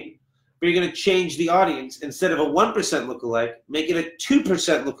campaign, but you're going to change the audience. Instead of a 1% lookalike, make it a 2%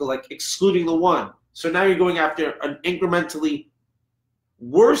 lookalike, excluding the 1. So now you're going after an incrementally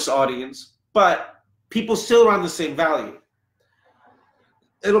worse audience, but people still around the same value.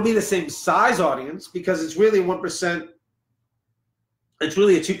 It'll be the same size audience because it's really 1%. It's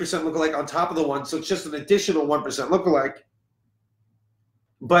really a 2% lookalike on top of the 1, so it's just an additional 1% lookalike.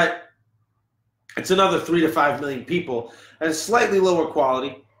 But it's another 3 to 5 million people, and it's slightly lower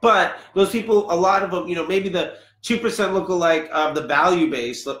quality. But those people, a lot of them, maybe the 2% lookalike of the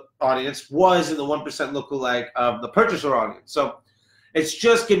value-based audience was in the 1% lookalike of the purchaser audience. So it's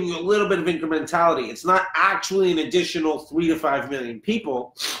just giving you a little bit of incrementality. It's not actually an additional 3 to 5 million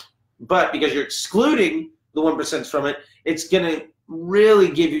people, but because you're excluding the 1% from it, it's going to really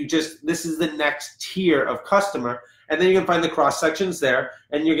give you this is the next tier of customer, and then you're going to find the cross sections there,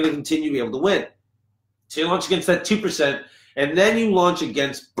 and you're going to continue to be able to win. So you launch against that 2%, and then you launch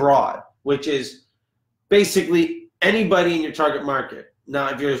against broad, which is basically anybody in your target market. Now,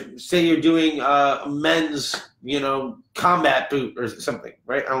 if you're doing men's, combat boot or something,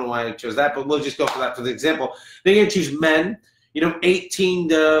 right? I don't know why I chose that, but we'll just go for that for the example. Then you're going to choose men, 18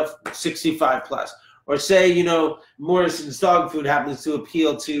 to 65 plus. Or say, Morrison's dog food happens to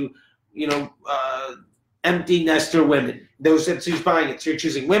appeal to, empty nester women. Those that's who's buying it. So you're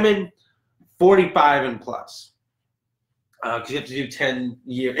choosing women, 45 and plus. Because you have to do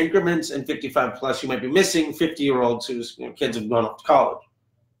 10-year increments, and 55 plus, you might be missing 50-year-olds whose kids have gone off to college.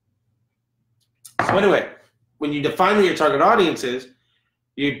 So anyway, when you define what your target audience is,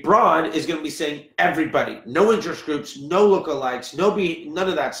 your broad is going to be saying everybody. No interest groups, no lookalikes, none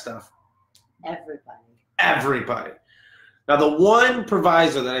of that stuff. Everybody. Now, the one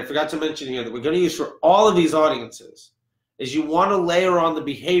proviso that I forgot to mention here that we're going to use for all of these audiences is you want to layer on the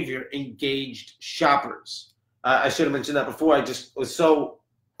behavior engaged shoppers. I should have mentioned that before. I just was so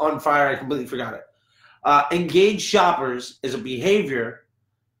on fire, I completely forgot it. Engaged shoppers is a behavior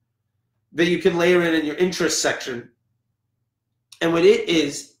that you can layer in your interest section. And what it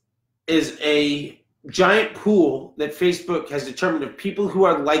is a giant pool that Facebook has determined of people who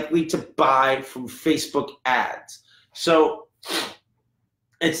are likely to buy from Facebook ads. So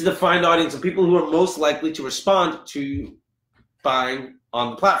it's a defined audience of people who are most likely to respond to buying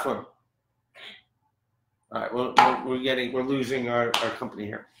on the platform. All right, we're losing our company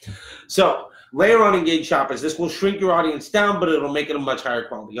here. So layer on engaged shoppers. This will shrink your audience down, but it'll make it a much higher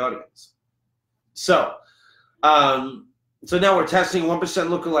quality audience. So, so now we're testing 1%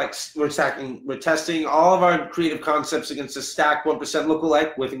 lookalikes. We're testing all of our creative concepts against a stacked 1%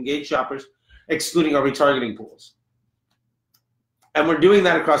 lookalike with engaged shoppers, excluding our retargeting pools. And we're doing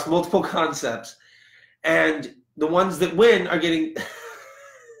that across multiple concepts. And the ones that win are getting...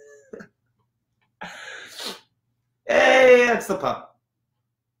 Hey, that's the pup.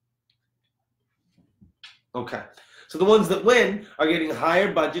 Okay. So the ones that win are getting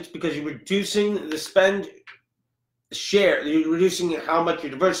higher budgets because you're reducing the spend share. You're reducing how much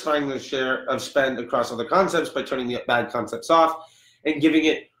you're diversifying the share of spend across other concepts by turning the bad concepts off and giving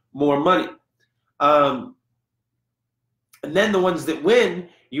it more money. And then the ones that win,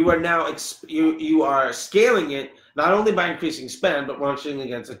 you are now you are scaling it not only by increasing spend, but launching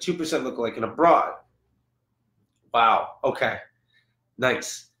against a 2% lookalike and abroad. Wow. Okay.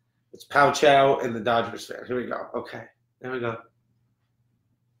 Nice. It's Pow Chow and the Dodgers fan. Here we go. Okay. There we go.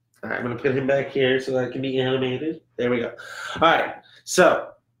 All right. I'm going to put him back here so that it can be animated. There we go. All right. So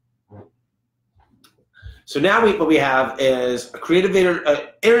now what we have is a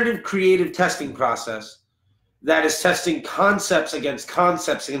iterative creative testing process that is testing concepts against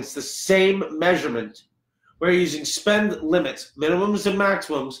the same measurement. We're using spend limits, minimums and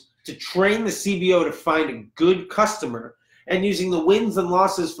maximums, to train the CBO to find a good customer, and using the wins and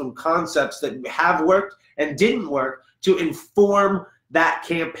losses from concepts that have worked and didn't work to inform that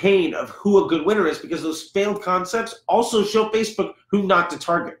campaign of who a good winner is, because those failed concepts also show Facebook who not to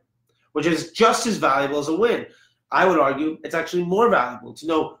target, which is just as valuable as a win. I would argue it's actually more valuable to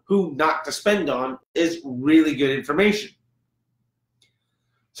know who not to spend on is really good information.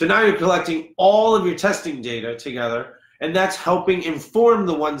 So now you're collecting all of your testing data together, and that's helping inform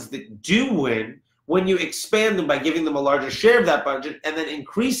the ones that do win when you expand them by giving them a larger share of that budget and then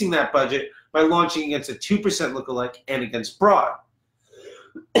increasing that budget by launching against a 2% lookalike and against broad.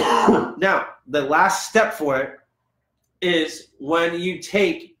 Now, the last step for it is when you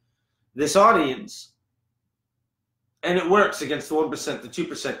take this audience and it works against the 1%, the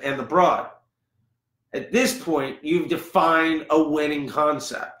 2%, and the broad. At this point, you've defined a winning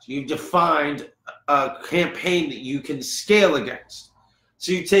concept. You've defined a campaign that you can scale against.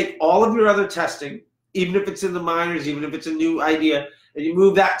 So you take all of your other testing, even if it's in the minors, even if it's a new idea, and you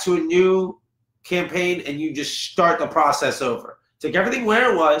move that to a new campaign and you just start the process over. Take everything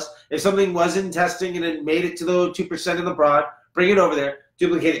where it was. If something was in testing and it made it to the 2% in the broad, bring it over there,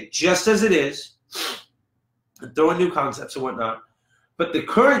 duplicate it just as it is, and throw in new concepts and whatnot. But the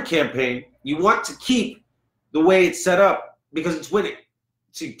current campaign, you want to keep the way it's set up because it's winning.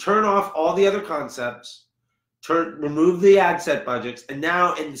 So you turn off all the other concepts, remove the ad set budgets, and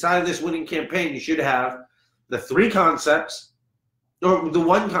now inside of this winning campaign, you should have the 3 concepts, or the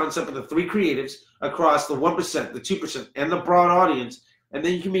 1 concept of the 3 creatives across the 1%, the 2%, and the broad audience, and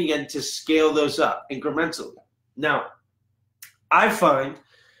then you can begin to scale those up incrementally. Now, I find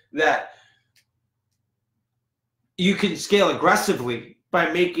that you can scale aggressively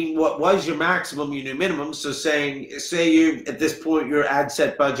by making what was your maximum your new minimum. So say you at this point your ad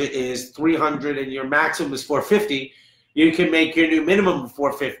set budget is 300 and your maximum is 450. You can make your new minimum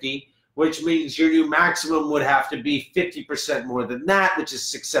 450, which means your new maximum would have to be 50% more than that, which is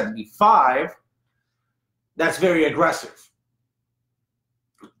 675. That's very aggressive.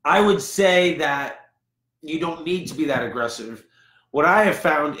 I would say that you don't need to be that aggressive. What I have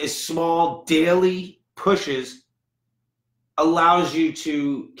found is small daily pushes allows you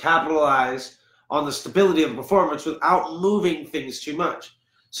to capitalize on the stability of the performance without moving things too much.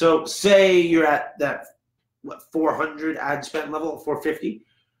 So say you're at that 400 ad spend level, 450.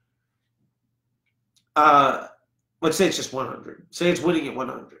 Let's say it's just 100. Say it's winning at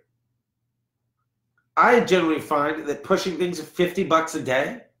 100. I generally find that pushing things at $50 a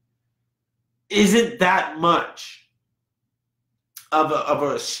day isn't that much of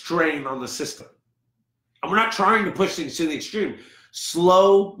a strain on the system. And we're not trying to push things to the extreme.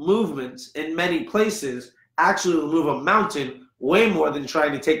 Slow movements in many places actually will move a mountain way more than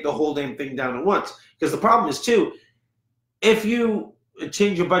trying to take the whole damn thing down at once. Because the problem is, too, if you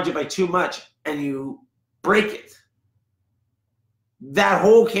change your budget by too much and you break it, that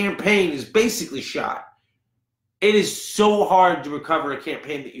whole campaign is basically shot. It is so hard to recover a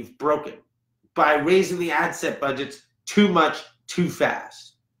campaign that you've broken by raising the ad set budgets too much, too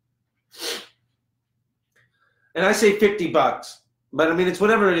fast. And I say $50, but I mean, it's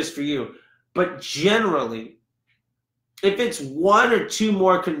whatever it is for you. But generally, if it's 1 or 2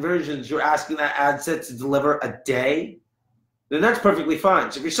 more conversions you're asking that ad set to deliver a day, then that's perfectly fine.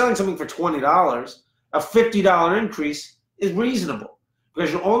 So if you're selling something for $20, a $50 increase is reasonable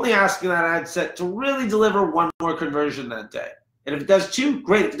because you're only asking that ad set to really deliver 1 more conversion that day. And if it does 2,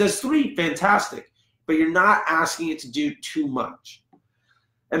 great. If it does 3, fantastic. But you're not asking it to do too much.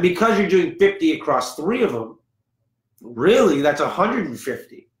 And because you're doing 50 across 3 of them, really, that's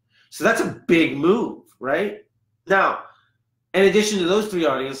 150. So that's a big move, right? Now, in addition to those 3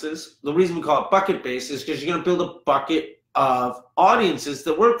 audiences, the reason we call it bucket based is because you're going to build a bucket of audiences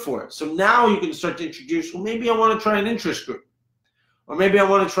that work for it. So now you can start to introduce, well, maybe I want to try an interest group. Or maybe I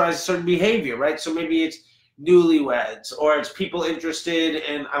want to try a certain behavior, right? So maybe it's newlyweds, or it's people interested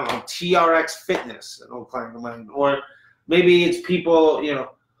in, I don't know, TRX fitness, an old client of mine. Or maybe it's people, you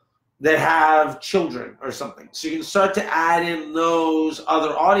know, that have children or something. So you can start to add in those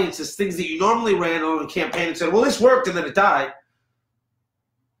other audiences, things that you normally ran on a campaign and said, well, this worked and then it died.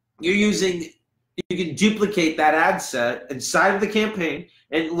 You can duplicate that ad set inside of the campaign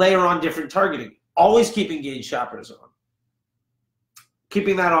and layer on different targeting. Always keep engaged shoppers on.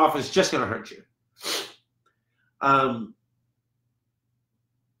 Keeping that off is just going to hurt you. But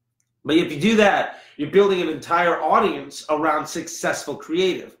if you do that, you're building an entire audience around successful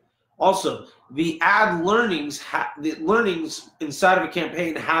creative. Also, the ad learnings, the learnings inside of a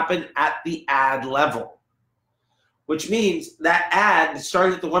campaign happen at the ad level, which means that ad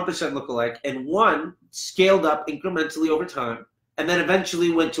started at the 1% lookalike and 1 scaled up incrementally over time, and then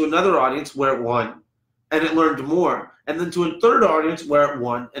eventually went to another audience where it won and it learned more, and then to a third audience where it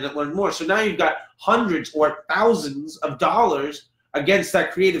won and it learned more. So now you've got hundreds or thousands of dollars against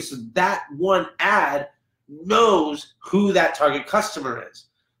that creative. So that one ad knows who that target customer is.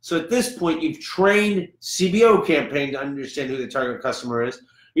 So at this point, you've trained CBO campaign to understand who the target customer is.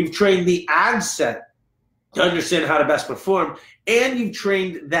 You've trained the ad set to understand how to best perform. And you've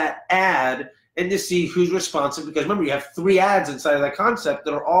trained that ad and to see who's responsive. Because remember, you have 3 ads inside of that concept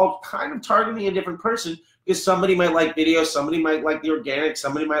that are all kind of targeting a different person. Because somebody might like video, somebody might like the organic,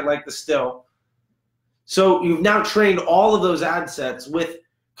 somebody might like the still. So you've now trained all of those ad sets with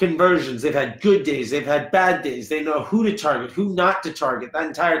conversions. They've had good days. They've had bad days. They know who to target, who not to target. That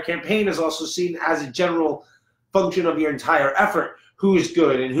entire campaign is also seen as a general function of your entire effort, who is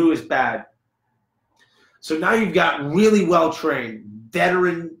good and who is bad. So now you've got really well-trained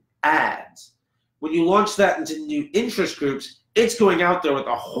veteran ads. When you launch that into new interest groups, it's going out there with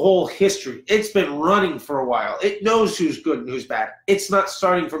a whole history. It's been running for a while. It knows who's good and who's bad. It's not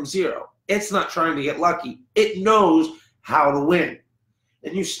starting from zero. It's not trying to get lucky. It knows how to win.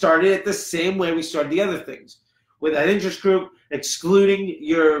 And you started it the same way we started the other things, with that interest group, excluding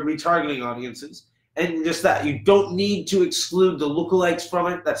your retargeting audiences. And just that, you don't need to exclude the lookalikes from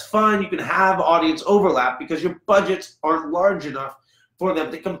it. That's fine. You can have audience overlap because your budgets aren't large enough for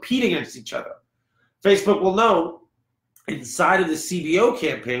them to compete against each other. Facebook will know inside of the CBO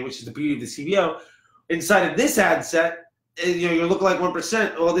campaign, which is the beauty of the CBO, inside of this ad set, your lookalike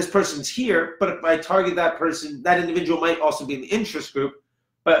 1%, well, this person's here, but if I target that person, that individual might also be in the interest group,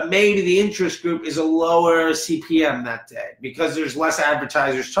 but maybe the interest group is a lower CPM that day because there's less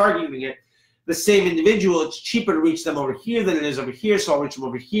advertisers targeting it. The same individual, it's cheaper to reach them over here than it is over here, so I'll reach them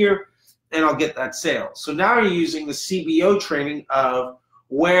over here, and I'll get that sale. So now you're using the CBO training of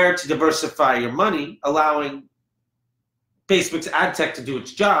where to diversify your money, allowing Facebook's ad tech to do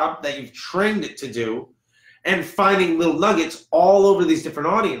its job that you've trained it to do, and finding little nuggets all over these different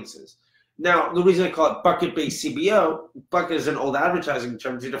audiences. Now, the reason I call it Bucket Based CBO, bucket is an old advertising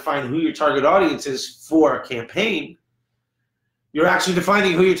term to define who your target audience is for a campaign. You're actually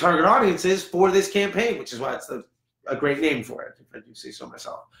defining who your target audience is for this campaign, which is why it's a great name for it, if I do say so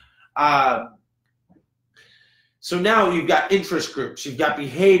myself. So now you've got interest groups, you've got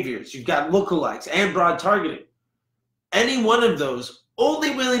behaviors, you've got lookalikes, and broad targeting. Any one of those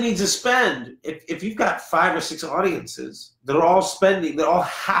only really needs to spend, if you've got 5 or 6 audiences that are all spending, that all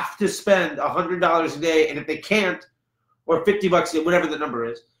have to spend $100 a day, and if they can't, or $50, whatever the number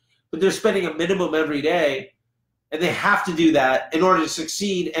is, but they're spending a minimum every day, and they have to do that in order to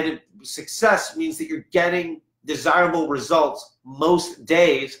succeed, and success means that you're getting desirable results most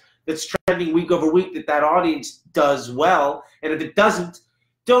days, that's trending week over week, that audience does well, and if it doesn't,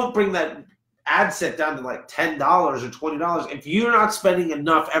 don't bring that ad set down to like $10 or $20. If you're not spending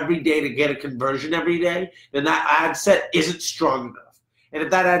enough every day to get a conversion every day, then that ad set isn't strong enough. And if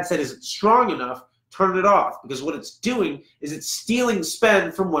that ad set isn't strong enough, turn it off, because what it's doing is it's stealing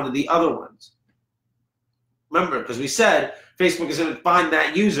spend from one of the other ones. Remember, because we said Facebook is going to find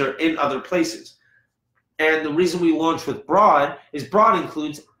that user in other places. And the reason we launched with broad is broad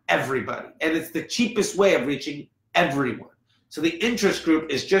includes everybody. And it's the cheapest way of reaching everyone. So the interest group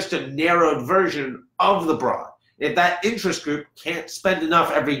is just a narrowed version of the broad. If that interest group can't spend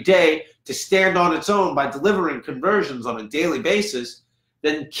enough every day to stand on its own by delivering conversions on a daily basis,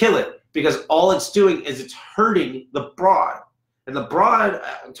 then kill it, because all it's doing is it's hurting the broad. And the broad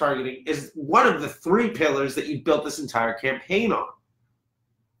targeting is one of the 3 pillars that you built this entire campaign on.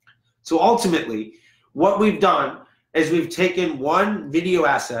 So ultimately, what we've done is we've taken one video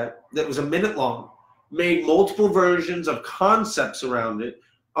asset that was a minute long, made multiple versions of concepts around it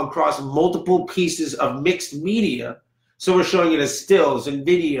across multiple pieces of mixed media. So we're showing it as stills and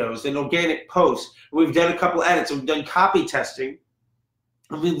videos and organic posts. We've done a couple edits. We've done copy testing.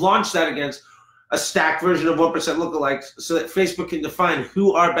 And we've launched that against a stacked version of 1% lookalikes so that Facebook can define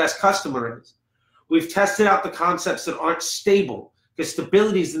who our best customer is. We've tested out the concepts that aren't stable, because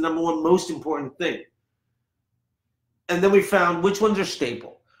stability is the #1 most important thing. And then we found which ones are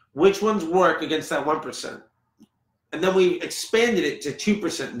stable. Which ones work against that 1%? And then we expanded it to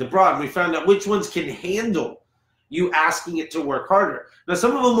 2% in the broad. We found out which ones can handle you asking it to work harder. Now,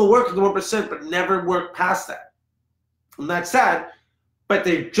 some of them will work at the 1%, but never work past that. And that's sad, but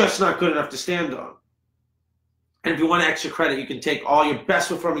they're just not good enough to stand on. And if you want extra credit, you can take all your best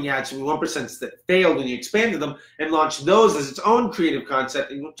performing ads from the 1% that failed when you expanded them and launch those as its own creative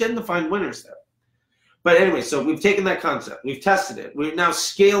concept, and you'll tend to find winners there. But anyway, so we've taken that concept, we've tested it, we've now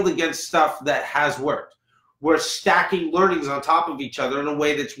scaled against stuff that has worked. We're stacking learnings on top of each other in a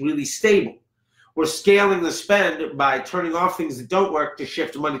way that's really stable. We're scaling the spend by turning off things that don't work to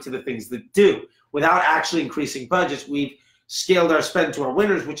shift money to the things that do. Without actually increasing budgets, we've scaled our spend to our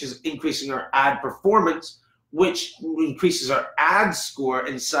winners, which is increasing our ad performance, which increases our ad score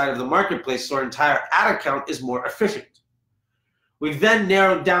inside of the marketplace, so our entire ad account is more efficient. We've then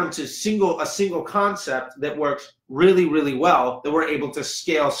narrowed down to a single concept that works really, really well that we're able to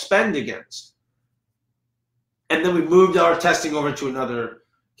scale spend against. And then we moved our testing over to another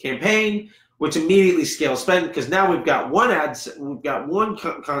campaign, which immediately scales spend, because now we've got one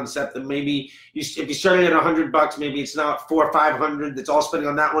concept that maybe if you started at $100, maybe it's now at $400 or $500 that's all spending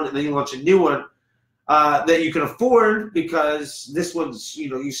on that one, and then you launch a new one that you can afford, because this one's,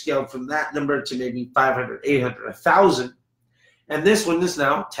 you scaled from that number to maybe 500, 800, 1,000. And this one is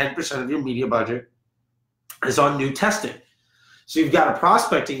now 10% of your media budget is on new testing. So you've got a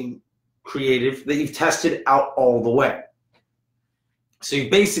prospecting creative that you've tested out all the way. So you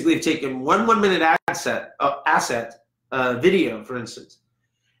basically have taken one 1-minute asset video, for instance,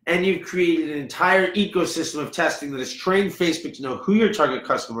 and you've created an entire ecosystem of testing that has trained Facebook to know who your target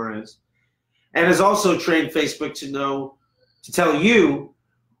customer is, and has also trained Facebook to tell you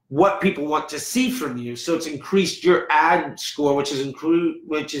what people want to see from you. So it's increased your ad score, which has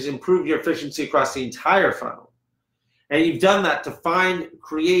improved your efficiency across the entire funnel. And you've done that to find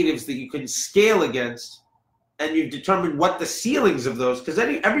creatives that you can scale against, and you've determined what the ceilings of those, because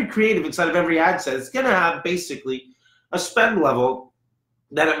every creative inside of every ad set is going to have basically a spend level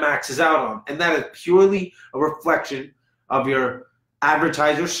that it maxes out on. And that is purely a reflection of your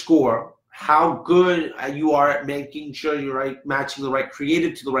advertiser score, how good you are at making sure you're matching the right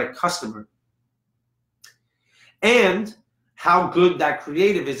creative to the right customer, and how good that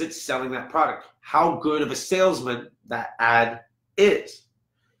creative is at selling that product, how good of a salesman that ad is.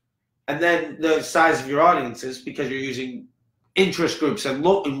 And then the size of your audiences, because you're using interest groups and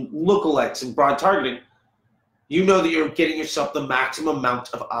lookalikes and broad targeting, you know that you're getting yourself the maximum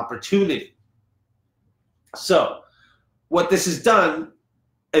amount of opportunity. So what this has done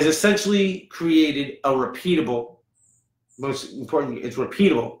is essentially created a repeatable, most importantly, it's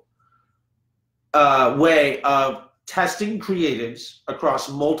repeatable way of testing creatives across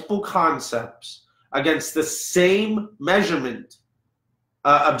multiple concepts against the same measurement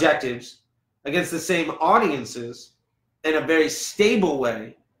objectives, against the same audiences, in a very stable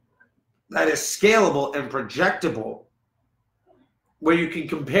way that is scalable and projectable, where you can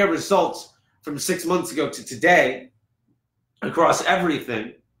compare results from 6 months ago to today across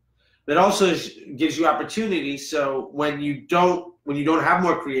everything. That also gives you opportunity, so when you don't have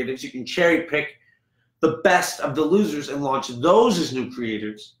more creatives, you can cherry pick the best of the losers and launch those as new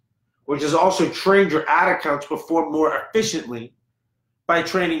creatives, which has also trained your ad account to perform more efficiently by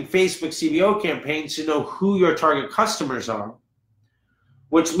training Facebook CBO campaigns to know who your target customers are,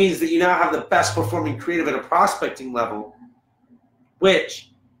 which means that you now have the best performing creative at a prospecting level,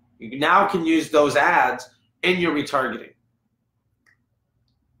 which you now can use those ads in your retargeting.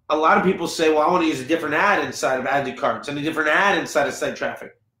 A lot of people say, well, I want to use a different ad inside of add to carts and a different ad inside of site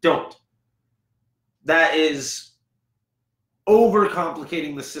traffic. Don't. That is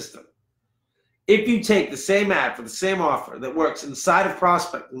overcomplicating the system. If you take the same ad for the same offer that works inside of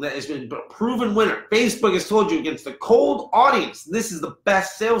prospecting, that has been a proven winner, Facebook has told you against a cold audience, this is the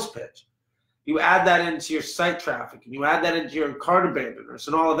best sales pitch. You add that into your site traffic, and you add that into your cart abandoners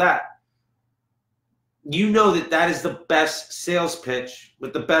and all of that. You know that that is the best sales pitch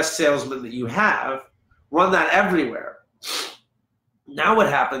with the best salesman that you have. Run that everywhere. Now what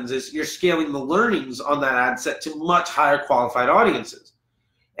happens is you're scaling the learnings on that ad set to much higher qualified audiences.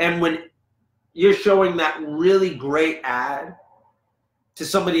 And when you're showing that really great ad to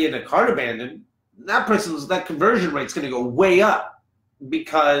somebody in a cart abandon, that conversion rate's going to go way up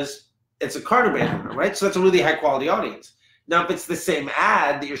because it's a cart abandoner, right? So that's a really high quality audience. Now, if it's the same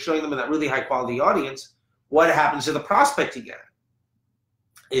ad that you're showing them in that really high quality audience, what happens to the prospecting ad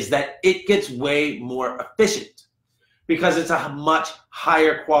is that it gets way more efficient because it's a much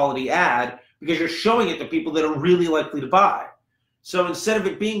higher quality ad, because you're showing it to people that are really likely to buy. So instead of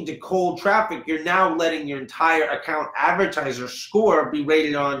it being to cold traffic, you're now letting your entire account advertiser score be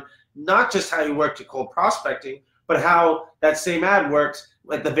rated on not just how you work to cold prospecting, but how that same ad works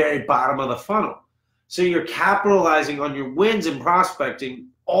at the very bottom of the funnel. So you're capitalizing on your wins in prospecting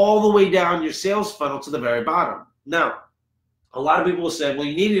all the way down your sales funnel to the very bottom. Now, a lot of people will say, well,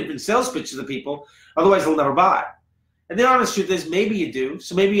 you need a different sales pitch to the people, otherwise they'll never buy. And the honest truth is, maybe you do.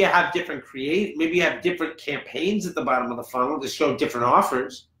 So maybe you have different maybe you have different campaigns at the bottom of the funnel to show different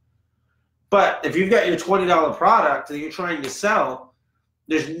offers. But if you've got your $20 product that you're trying to sell,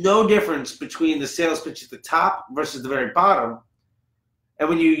 there's no difference between the sales pitch at the top versus the very bottom. And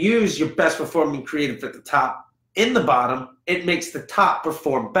when you use your best performing creative at the top in the bottom, it makes the top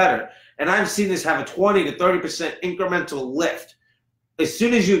perform better. And I've seen this have a 20 to 30% incremental lift. As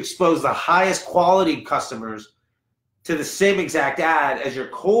soon as you expose the highest quality customers to the same exact ad as your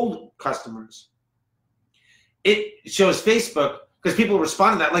cold customers, it shows Facebook, because people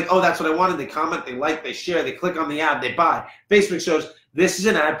respond to that like, oh, that's what I wanted. They comment, they like, they share, they click on the ad, they buy. Facebook shows this is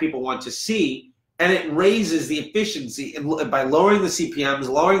an ad people want to see, and it raises the efficiency by lowering the CPMs,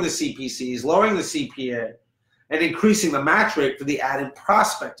 lowering the CPCs, lowering the CPA, and increasing the match rate for the ad in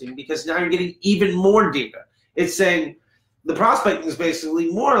prospecting, because now you're getting even more data. It's saying, the prospecting is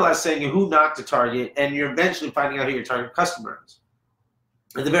basically more or less saying who not to target, and you're eventually finding out who your target customer is.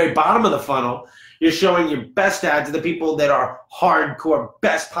 At the very bottom of the funnel, you're showing your best ads to the people that are hardcore,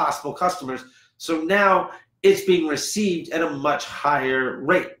 best possible customers. So now it's being received at a much higher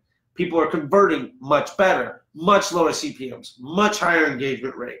rate. People are converting much better, much lower CPMs, much higher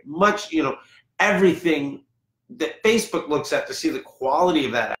engagement rate, much, everything that Facebook looks at to see the quality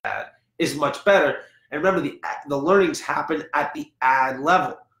of that ad is much better. And remember, the learnings happen at the ad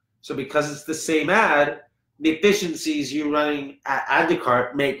level. So because it's the same ad, the efficiencies you're running at add to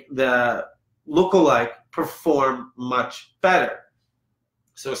cart make the lookalike perform much better.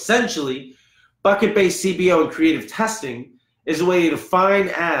 So essentially, bucket-based CBO and creative testing is a way to find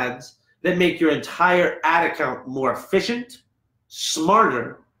ads that make your entire ad account more efficient,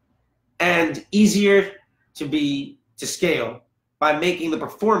 smarter, and easier to scale by making the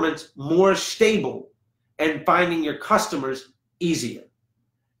performance more stable and finding your customers easier.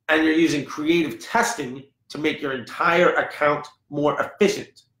 And you're using creative testing to make your entire account more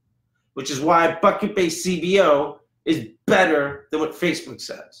efficient, which is why bucket-based CBO is better than what Facebook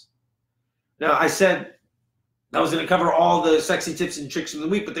says. Now, I said I was going to cover all the sexy tips and tricks of the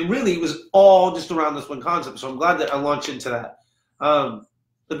week, but it was all just around this one concept. So I'm glad that I launched into that.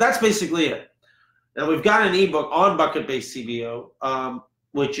 But that's basically it. Now, we've got an ebook on bucket-based CBO,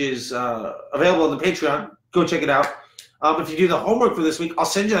 which is available on the Patreon. Go check it out. If you do the homework for this week, I'll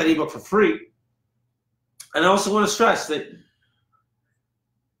send you that ebook for free. And I also want to stress that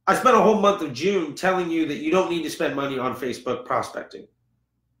I spent a whole month of June telling you that you don't need to spend money on Facebook prospecting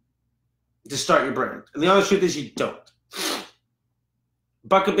to start your brand. And the honest truth is you don't.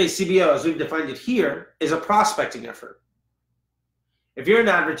 Bucket-based CBO, as we've defined it here, is a prospecting effort. If you're an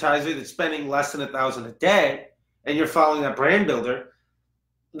advertiser that's spending less than $1,000 a day and you're following that brand builder,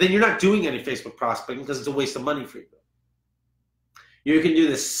 then you're not doing any Facebook prospecting because it's a waste of money for you. You can do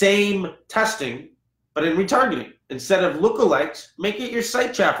the same testing, but in retargeting. Instead of lookalikes, make it your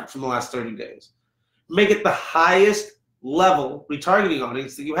site traffic from the last 30 days. Make it the highest level retargeting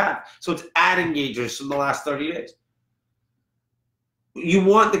audience that you have. So it's ad engagers from the last 30 days. You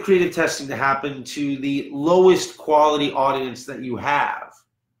want the creative testing to happen to the lowest quality audience that you have,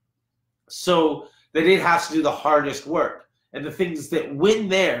 so that it has to do the hardest work. And the things that win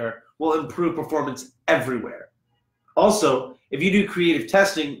there will improve performance everywhere. Also, if you do creative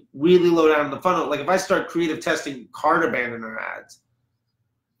testing really low down in the funnel, like if I start creative testing cart abandoner ads,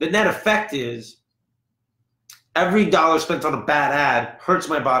 the net effect is every dollar spent on a bad ad hurts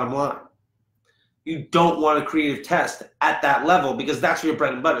my bottom line. You don't want to creative test at that level because that's your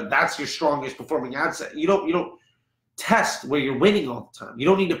bread and butter. That's your strongest performing ad set. You don't test where you're winning all the time. You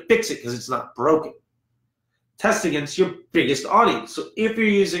don't need to fix it because it's not broken. Test against your biggest audience. So if you're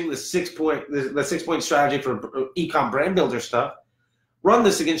using the six-point strategy for e-com brand builder stuff, run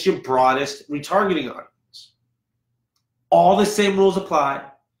this against your broadest retargeting audience. All the same rules apply.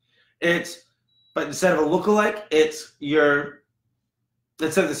 But instead of a lookalike,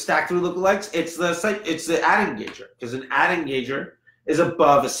 instead of the stack through lookalikes, it's the ad engager, because an ad engager is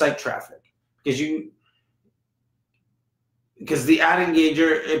above a site traffic. Because the ad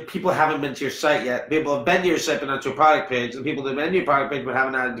engager, if people haven't been to your site yet, people have been to your site but not to a product page, and people that have been to your product page but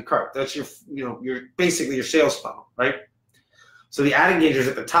haven't added to cart. That's your basically your sales funnel, right? So the ad engager is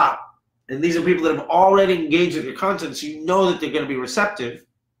at the top, and these are people that have already engaged with your content, so you know that they're going to be receptive.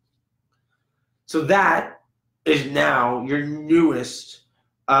 So that is now your newest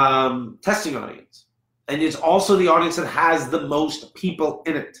testing audience, and it's also the audience that has the most people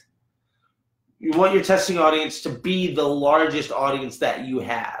in it. You want your testing audience to be the largest audience that you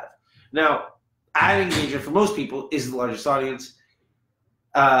have. Now, ad engager for most people is the largest audience.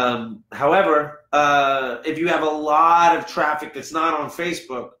 However, if you have a lot of traffic that's not on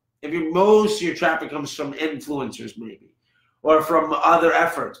Facebook, if most of your traffic comes from influencers maybe, or from other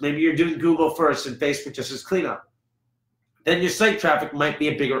efforts, maybe you're doing Google first and Facebook just as cleanup, then your site traffic might be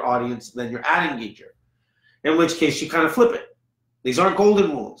a bigger audience than your ad engager, in which case you kind of flip it. These aren't golden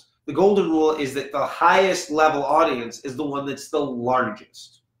rules. The golden rule is that the highest level audience is the one that's the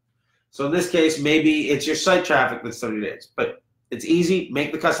largest. So in this case, maybe it's your site traffic that's 30 days, but it's easy.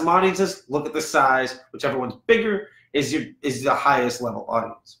 Make the custom audiences, look at the size, whichever one's bigger is the highest level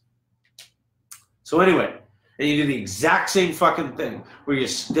audience. So anyway, and you do the exact same fucking thing where you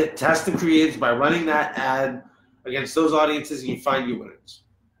test the creatives by running that ad against those audiences and you find your winners.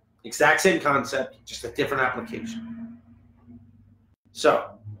 Exact same concept, just a different application.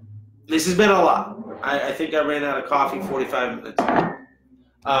 So this has been a lot. I think I ran out of coffee 45 minutes ago.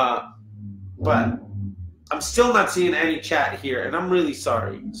 But I'm still not seeing any chat here, and I'm really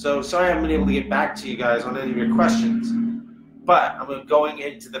sorry. So sorry I haven't been able to get back to you guys on any of your questions. but I'm going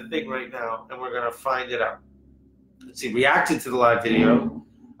into the thing right now, and we're going to find it out. Let's see, reacted to the live video.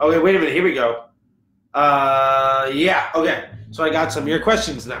 Okay, wait a minute. Here we go. Yeah, okay. So I got some of your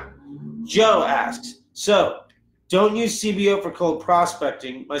questions now. Joe asks, so don't use CBO for cold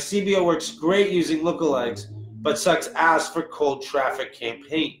prospecting. My CBO works great using lookalikes, but sucks ass for cold traffic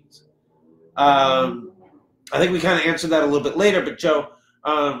campaigns. I think we kind of answered that a little bit later, but Joe,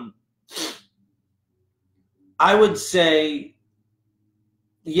 I would say,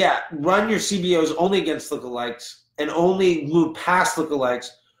 yeah, run your CBOs only against lookalikes and only move past lookalikes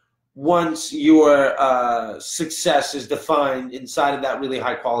once your success is defined inside of that really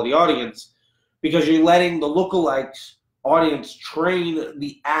high quality audience, because you're letting the lookalikes audience train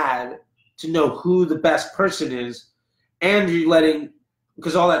the ad to know who the best person is, and you're letting,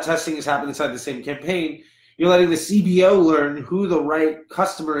 because all that testing is happening inside the same campaign, you're letting the CBO learn who the right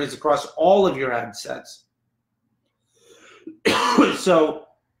customer is across all of your ad sets. So,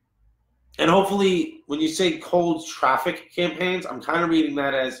 and hopefully when you say cold traffic campaigns, I'm kind of reading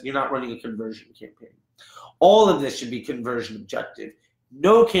that as you're not running a conversion campaign. All of this should be conversion objective.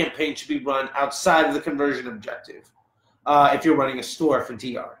 No campaign should be run outside of the conversion objective if you're running a store for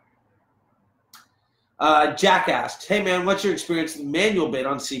DR. Jack asked, hey man, what's your experience with manual bid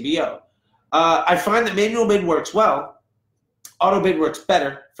on CBO? I find that manual bid works well. Auto bid works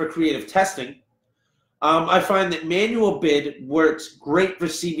better for creative testing. I find that manual bid works great for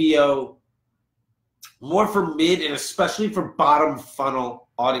CBO, more for mid and especially for bottom funnel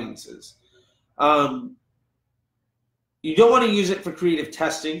audiences. You don't want to use it for creative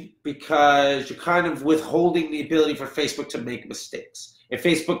testing because you're kind of withholding the ability for Facebook to make mistakes. If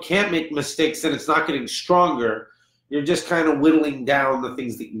Facebook can't make mistakes, then it's not getting stronger. You're just kind of whittling down the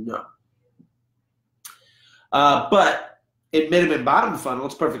things that you know. But in mid and bottom funnel,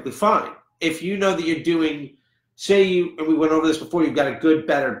 it's perfectly fine. If you know that you're doing, say you, and we went over this before, you've got a good,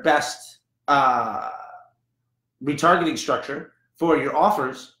 better, best retargeting structure for your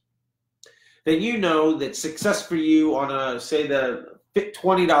offers, then you know that success for you on a, say the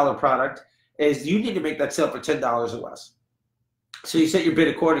 $20 product is you need to make that sale for $10 or less. So you set your bid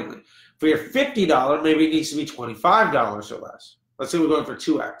accordingly. For your $50, maybe it needs to be $25 or less. Let's say we're going for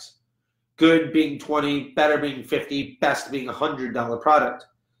 2X. Good being 20, better being 50, best being $100 product.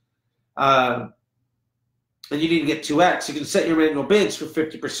 And you need to get 2X. You can set your manual bids for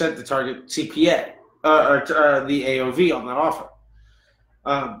 50% to target CPA or the AOV on that offer.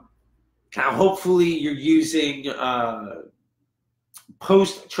 Now, hopefully, you're using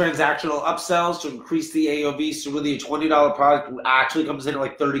post-transactional upsells to increase the AOV, so really a $20 product actually comes in at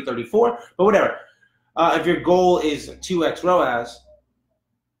like 30, 34, but whatever. If your goal is 2X ROAS,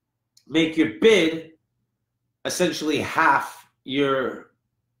 make your bid essentially half your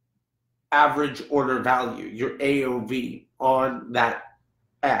average order value, your AOV on that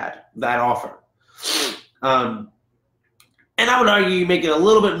ad, that offer. And I would argue you make it a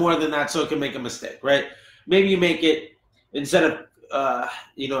little bit more than that so it can make a mistake, right? Maybe you make it, instead of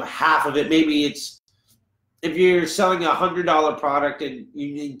half of it, maybe it's, if you're selling a $100 product and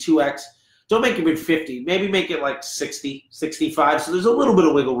you need 2X, don't make it bid 50. Maybe make it like 60, 65. So there's a little bit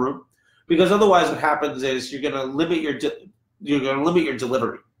of wiggle room, because otherwise what happens is you're going to limit your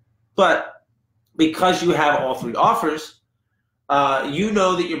delivery. But because you have all three offers, you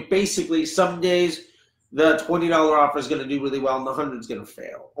know that you're basically, some days the $20 offer is going to do really well and the 100 is going to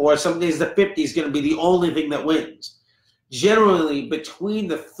fail. Or some days the 50 is going to be the only thing that wins. Generally, between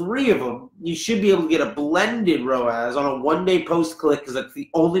the three of them, you should be able to get a blended ROAS on a one-day post-click, because that's the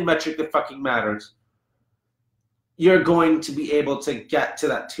only metric that fucking matters. You're going to be able to get to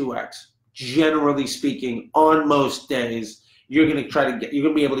that 2X. Generally speaking, on most days, you're going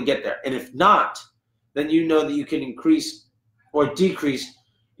to be able to get there. And if not, then you know that you can increase or decrease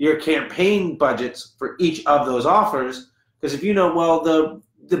your campaign budgets for each of those offers, because if you know, well, the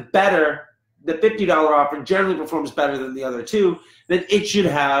 $50 offer generally performs better than the other two, then it should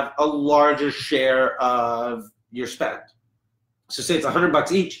have a larger share of your spend. So say it's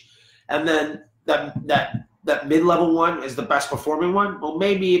 $100 each, and then that mid-level one is the best performing one. Well,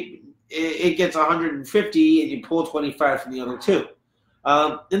 maybe it gets 150 and you pull 25 from the other two.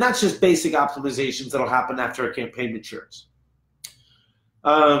 And that's just basic optimizations that'll happen after a campaign matures.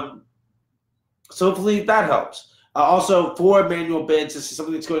 So hopefully that helps. Also, for manual bids, this is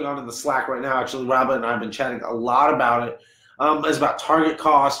something that's going on in the Slack right now. Actually, Robin and I have been chatting a lot about it. It's about target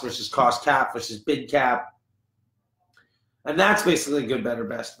cost versus cost cap versus bid cap. And that's basically a good, better,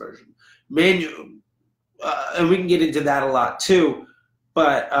 best version. Manual, and we can get into that a lot too.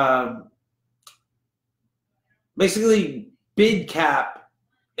 But basically, bid cap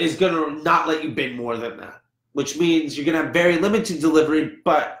is going to not let you bid more than that. which means you're going to have very limited delivery,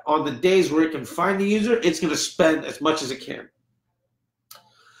 but on the days where it can find the user, it's going to spend as much as it can.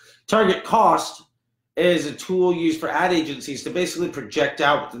 Target cost is a tool used for ad agencies to basically project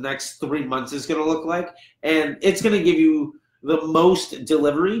out what the next 3 months is going to look like, and it's going to give you the most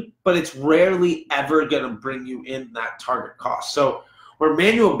delivery, but it's rarely ever going to bring you in that target cost. So where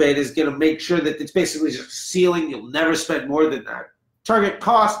manual beta is going to make sure that it's basically just a ceiling, you'll never spend more than that. Target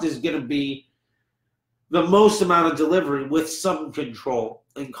cost is going to be the most amount of delivery with some control,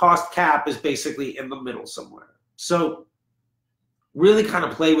 and cost cap is basically in the middle somewhere. So really kind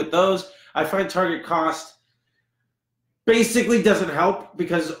of play with those. I find target cost basically doesn't help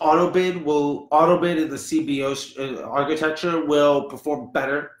because auto-bid in the CBO architecture will perform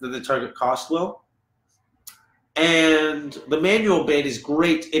better than the target cost will. And the manual bid is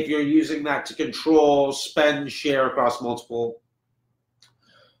great if you're using that to control spend share across multiple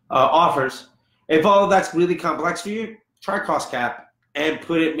offers. If all of that's really complex for you, try cost cap and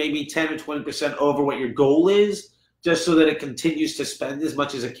put it maybe 10 or 20% over what your goal is, just so that it continues to spend as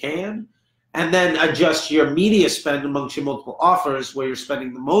much as it can. And then adjust your media spend amongst your multiple offers where you're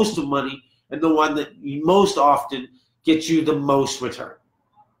spending the most of money and the one that you most often gets you the most return.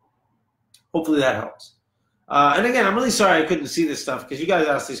 Hopefully that helps. And again, I'm really sorry I couldn't see this stuff because you guys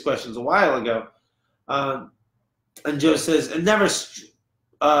asked these questions a while ago. And Joe says, and never,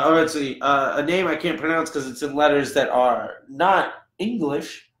 let's see, a name I can't pronounce because it's in letters that are not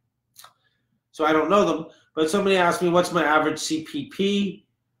English, so I don't know them. But somebody asked me, what's my average CPP?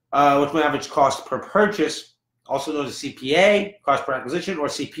 What's my average cost per purchase, also known as CPA, cost per acquisition, or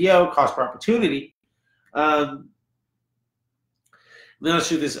CPO, cost per opportunity. Then I'll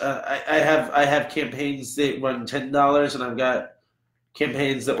show this. I have campaigns that run $10, and I've got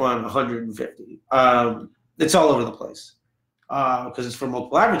campaigns that run $150. It's all over the place because it's for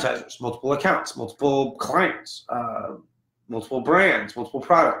multiple advertisers, multiple accounts, multiple clients, multiple brands, multiple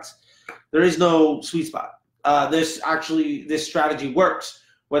products. There is no sweet spot. This strategy works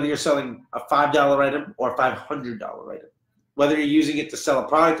whether you're selling a $5 item or a $500 item, whether you're using it to sell a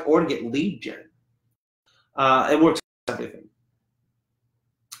product or to get lead gen. It works for everything,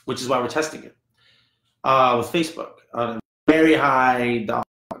 which is why we're testing it with Facebook on a very high dollar.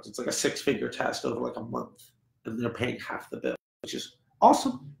 It's like a 6-figure test over like a month, and they're paying half the bill, which is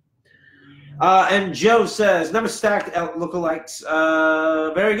awesome. And Joe says, never stacked lookalikes.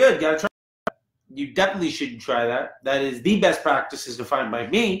 Very good. Gotta try. You definitely should try that. That is the best practice as defined by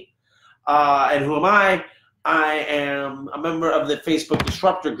me. And who am I? I am a member of the Facebook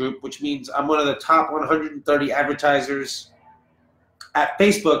Disruptor Group, which means I'm one of the top 130 advertisers at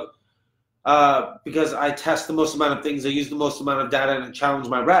Facebook because I test the most amount of things, I use the most amount of data, and I challenge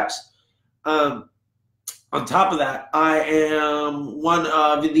my reps. On top of that, I am one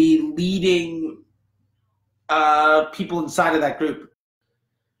of the leading people inside of that group.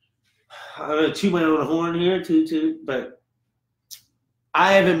 I'm going to toot my own horn here, but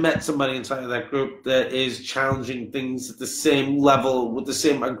I haven't met somebody inside of that group that is challenging things at the same level with the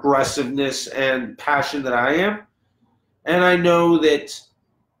same aggressiveness and passion that I am. And I know that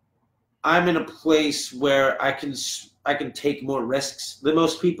I'm in a place where I can take more risks than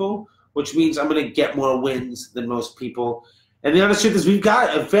most people, which means I'm going to get more wins than most people. And the honest truth is we've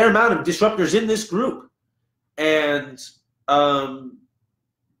got a fair amount of disruptors in this group. And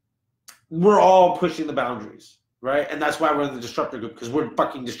we're all pushing the boundaries, right? And that's why we're in the disruptor group, because we're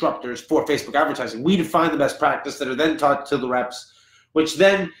fucking disruptors for Facebook advertising. We define the best practice that are then taught to the reps, which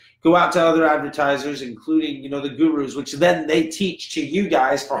then go out to other advertisers, including, the gurus, which then they teach to you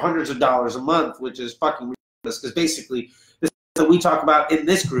guys for hundreds of dollars a month, which is fucking ridiculous, because basically this that we talk about in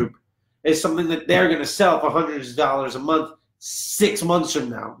this group is something that they're going to sell for hundreds of dollars a month 6 months from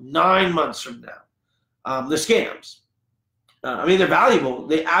now, 9 months from now. They're scams. They're valuable.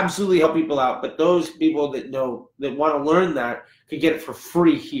 They absolutely help people out, but those people that want to learn that can get it for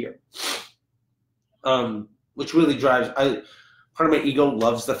free here, which really drives. Part of my ego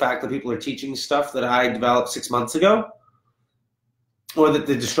loves the fact that people are teaching stuff that I developed 6 months ago, or that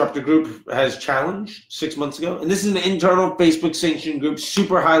the disruptor group has challenged 6 months ago. And this is an internal Facebook sanctioned group,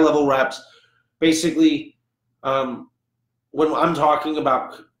 super high level reps. Basically, when I'm talking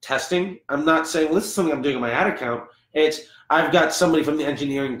about testing, I'm not saying, well, this is something I'm doing on my ad account. It's I've got somebody from the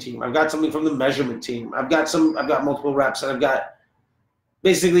engineering team. I've got somebody from the measurement team. I've got multiple reps, and I've got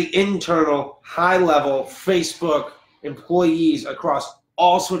basically internal, high-level Facebook employees across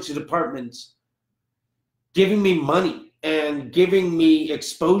all sorts of departments giving me money and giving me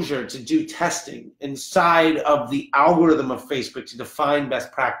exposure to do testing inside of the algorithm of Facebook to define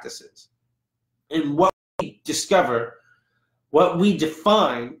best practices. And what we discover, what we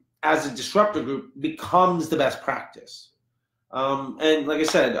define as a disruptor group becomes the best practice. And like I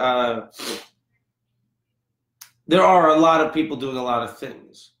said, there are a lot of people doing a lot of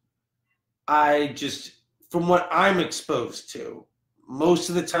things. From what I'm exposed to, most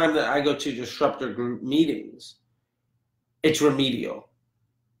of the time that I go to disruptor group meetings, it's remedial.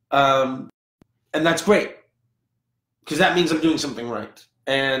 And that's great, because that means I'm doing something right.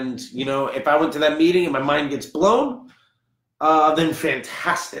 And, you know, if I went to that meeting and my mind gets blown, then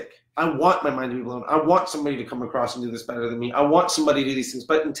fantastic. I want my mind to be blown. I want somebody to come across and do this better than me. I want somebody to do these things.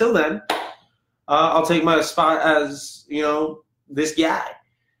 But until then, I'll take my spot as, you know, this guy,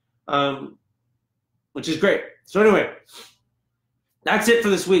 which is great. So anyway, that's it for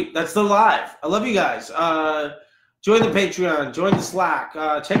this week. That's the live. I love you guys. Join the Patreon. Join the Slack.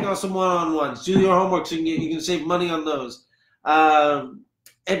 Take on some one-on-ones. Do your homework so you can save money on those.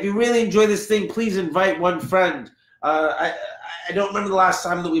 If you really enjoy this thing, please invite one friend. I don't remember the last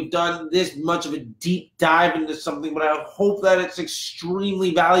time that we've done this much of a deep dive into something, but I hope that it's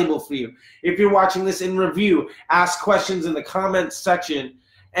extremely valuable for you. If you're watching this in review, ask questions in the comments section,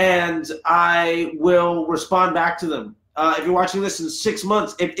 and I will respond back to them. If you're watching this in 6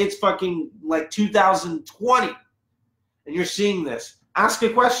 months, if it's fucking like 2020 and you're seeing this, ask a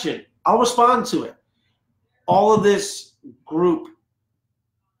question. I'll respond to it. All of this group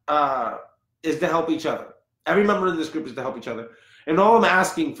is to help each other. Every member in this group is to help each other. And all I'm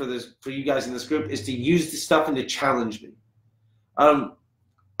asking for you guys in this group is to use this stuff and to challenge me.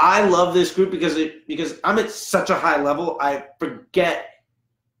 I love this group because I'm at such a high level, I forget,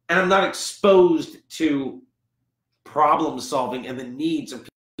 and I'm not exposed to problem solving and the needs of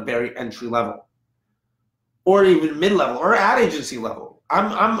people at the very entry level, or even mid-level, or at agency level.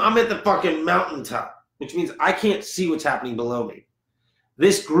 I'm at the fucking mountaintop, which means I can't see what's happening below me.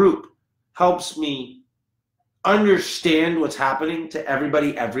 This group helps me understand what's happening to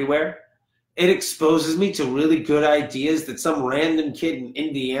everybody everywhere. It exposes me to really good ideas that some random kid in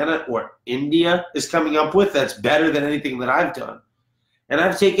Indiana or India is coming up with that's better than anything that I've done. And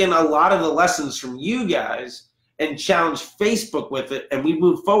I've taken a lot of the lessons from you guys and challenged Facebook with it, and we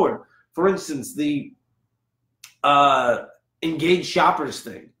move forward. For instance, the engaged shoppers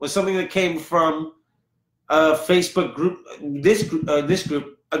thing was something that came from a Facebook group, this group,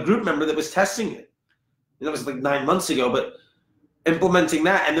 a group member that was testing it. And that was like 9 months ago, but implementing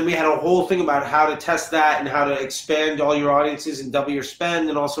that. And then we had a whole thing about how to test that and how to expand all your audiences and double your spend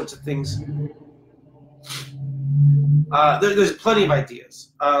and all sorts of things. There's plenty of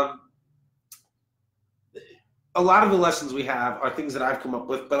ideas. A lot of the lessons we have are things that I've come up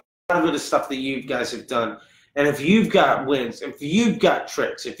with, but a lot of it is stuff that you guys have done. And if you've got wins, if you've got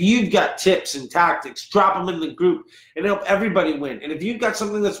tricks, if you've got tips and tactics, drop them in the group and help everybody win. And if you've got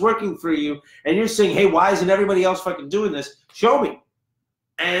something that's working for you and you're saying, hey, why isn't everybody else fucking doing this? Show me.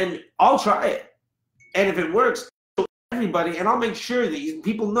 And I'll try it. And if it works, everybody, and I'll make sure that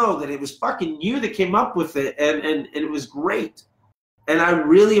people know that it was fucking you that came up with it, and it was great. And I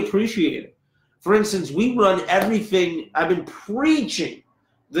really appreciate it. For instance, we run everything. I've been preaching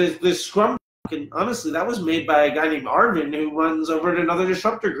the Scrum. And honestly, that was made by a guy named Arvin, who runs over at another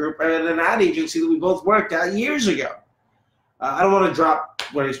disruptor group at an ad agency that we both worked at years ago. I don't want to drop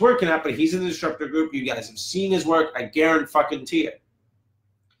where he's working at, but he's in the disruptor group. You guys have seen his work. I guarantee it.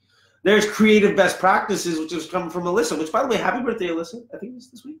 There's creative best practices, which has come from Alyssa, which, by the way, happy birthday, Alyssa. I think it's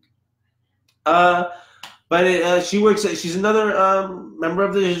this week. But she works, she's another member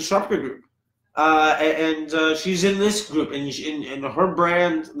of the disruptor group. And she's in this group, and her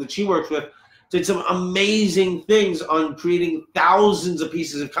brand that she works with did some amazing things on creating thousands of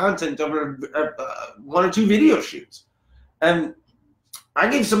pieces of content over 1 or 2 video shoots. And I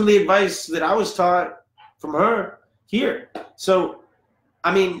gave some of the advice that I was taught from her here. So,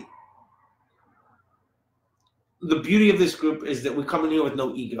 I mean, the beauty of this group is that we come in here with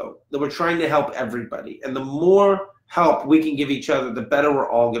no ego, that we're trying to help everybody. And the more help we can give each other, the better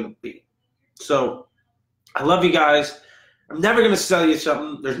we're all going to be. So I love you guys. I'm never going to sell you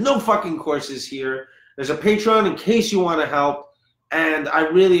something. There's no fucking courses here. There's a Patreon in case you want to help. And I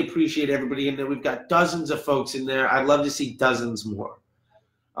really appreciate everybody in there. We've got dozens of folks in there. I'd love to see dozens more.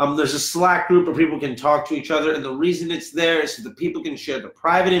 There's a Slack group where people can talk to each other. And the reason it's there is so that people can share the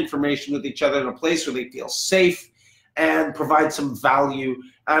private information with each other in a place where they feel safe and provide some value.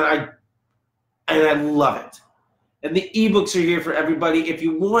 And I love it. And the ebooks are here for everybody. If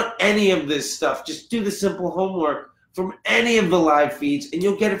you want any of this stuff, just do the simple homework from any of the live feeds and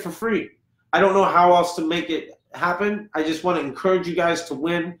you'll get it for free. I don't know how else to make it happen. I just want to encourage you guys to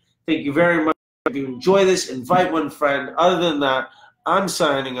win. Thank you very much. If you enjoy this, invite one friend. Other than that, I'm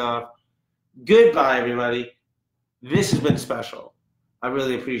signing off. Goodbye, everybody. This has been special. I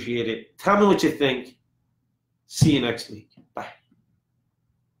really appreciate it. Tell me what you think. See you next week. Bye.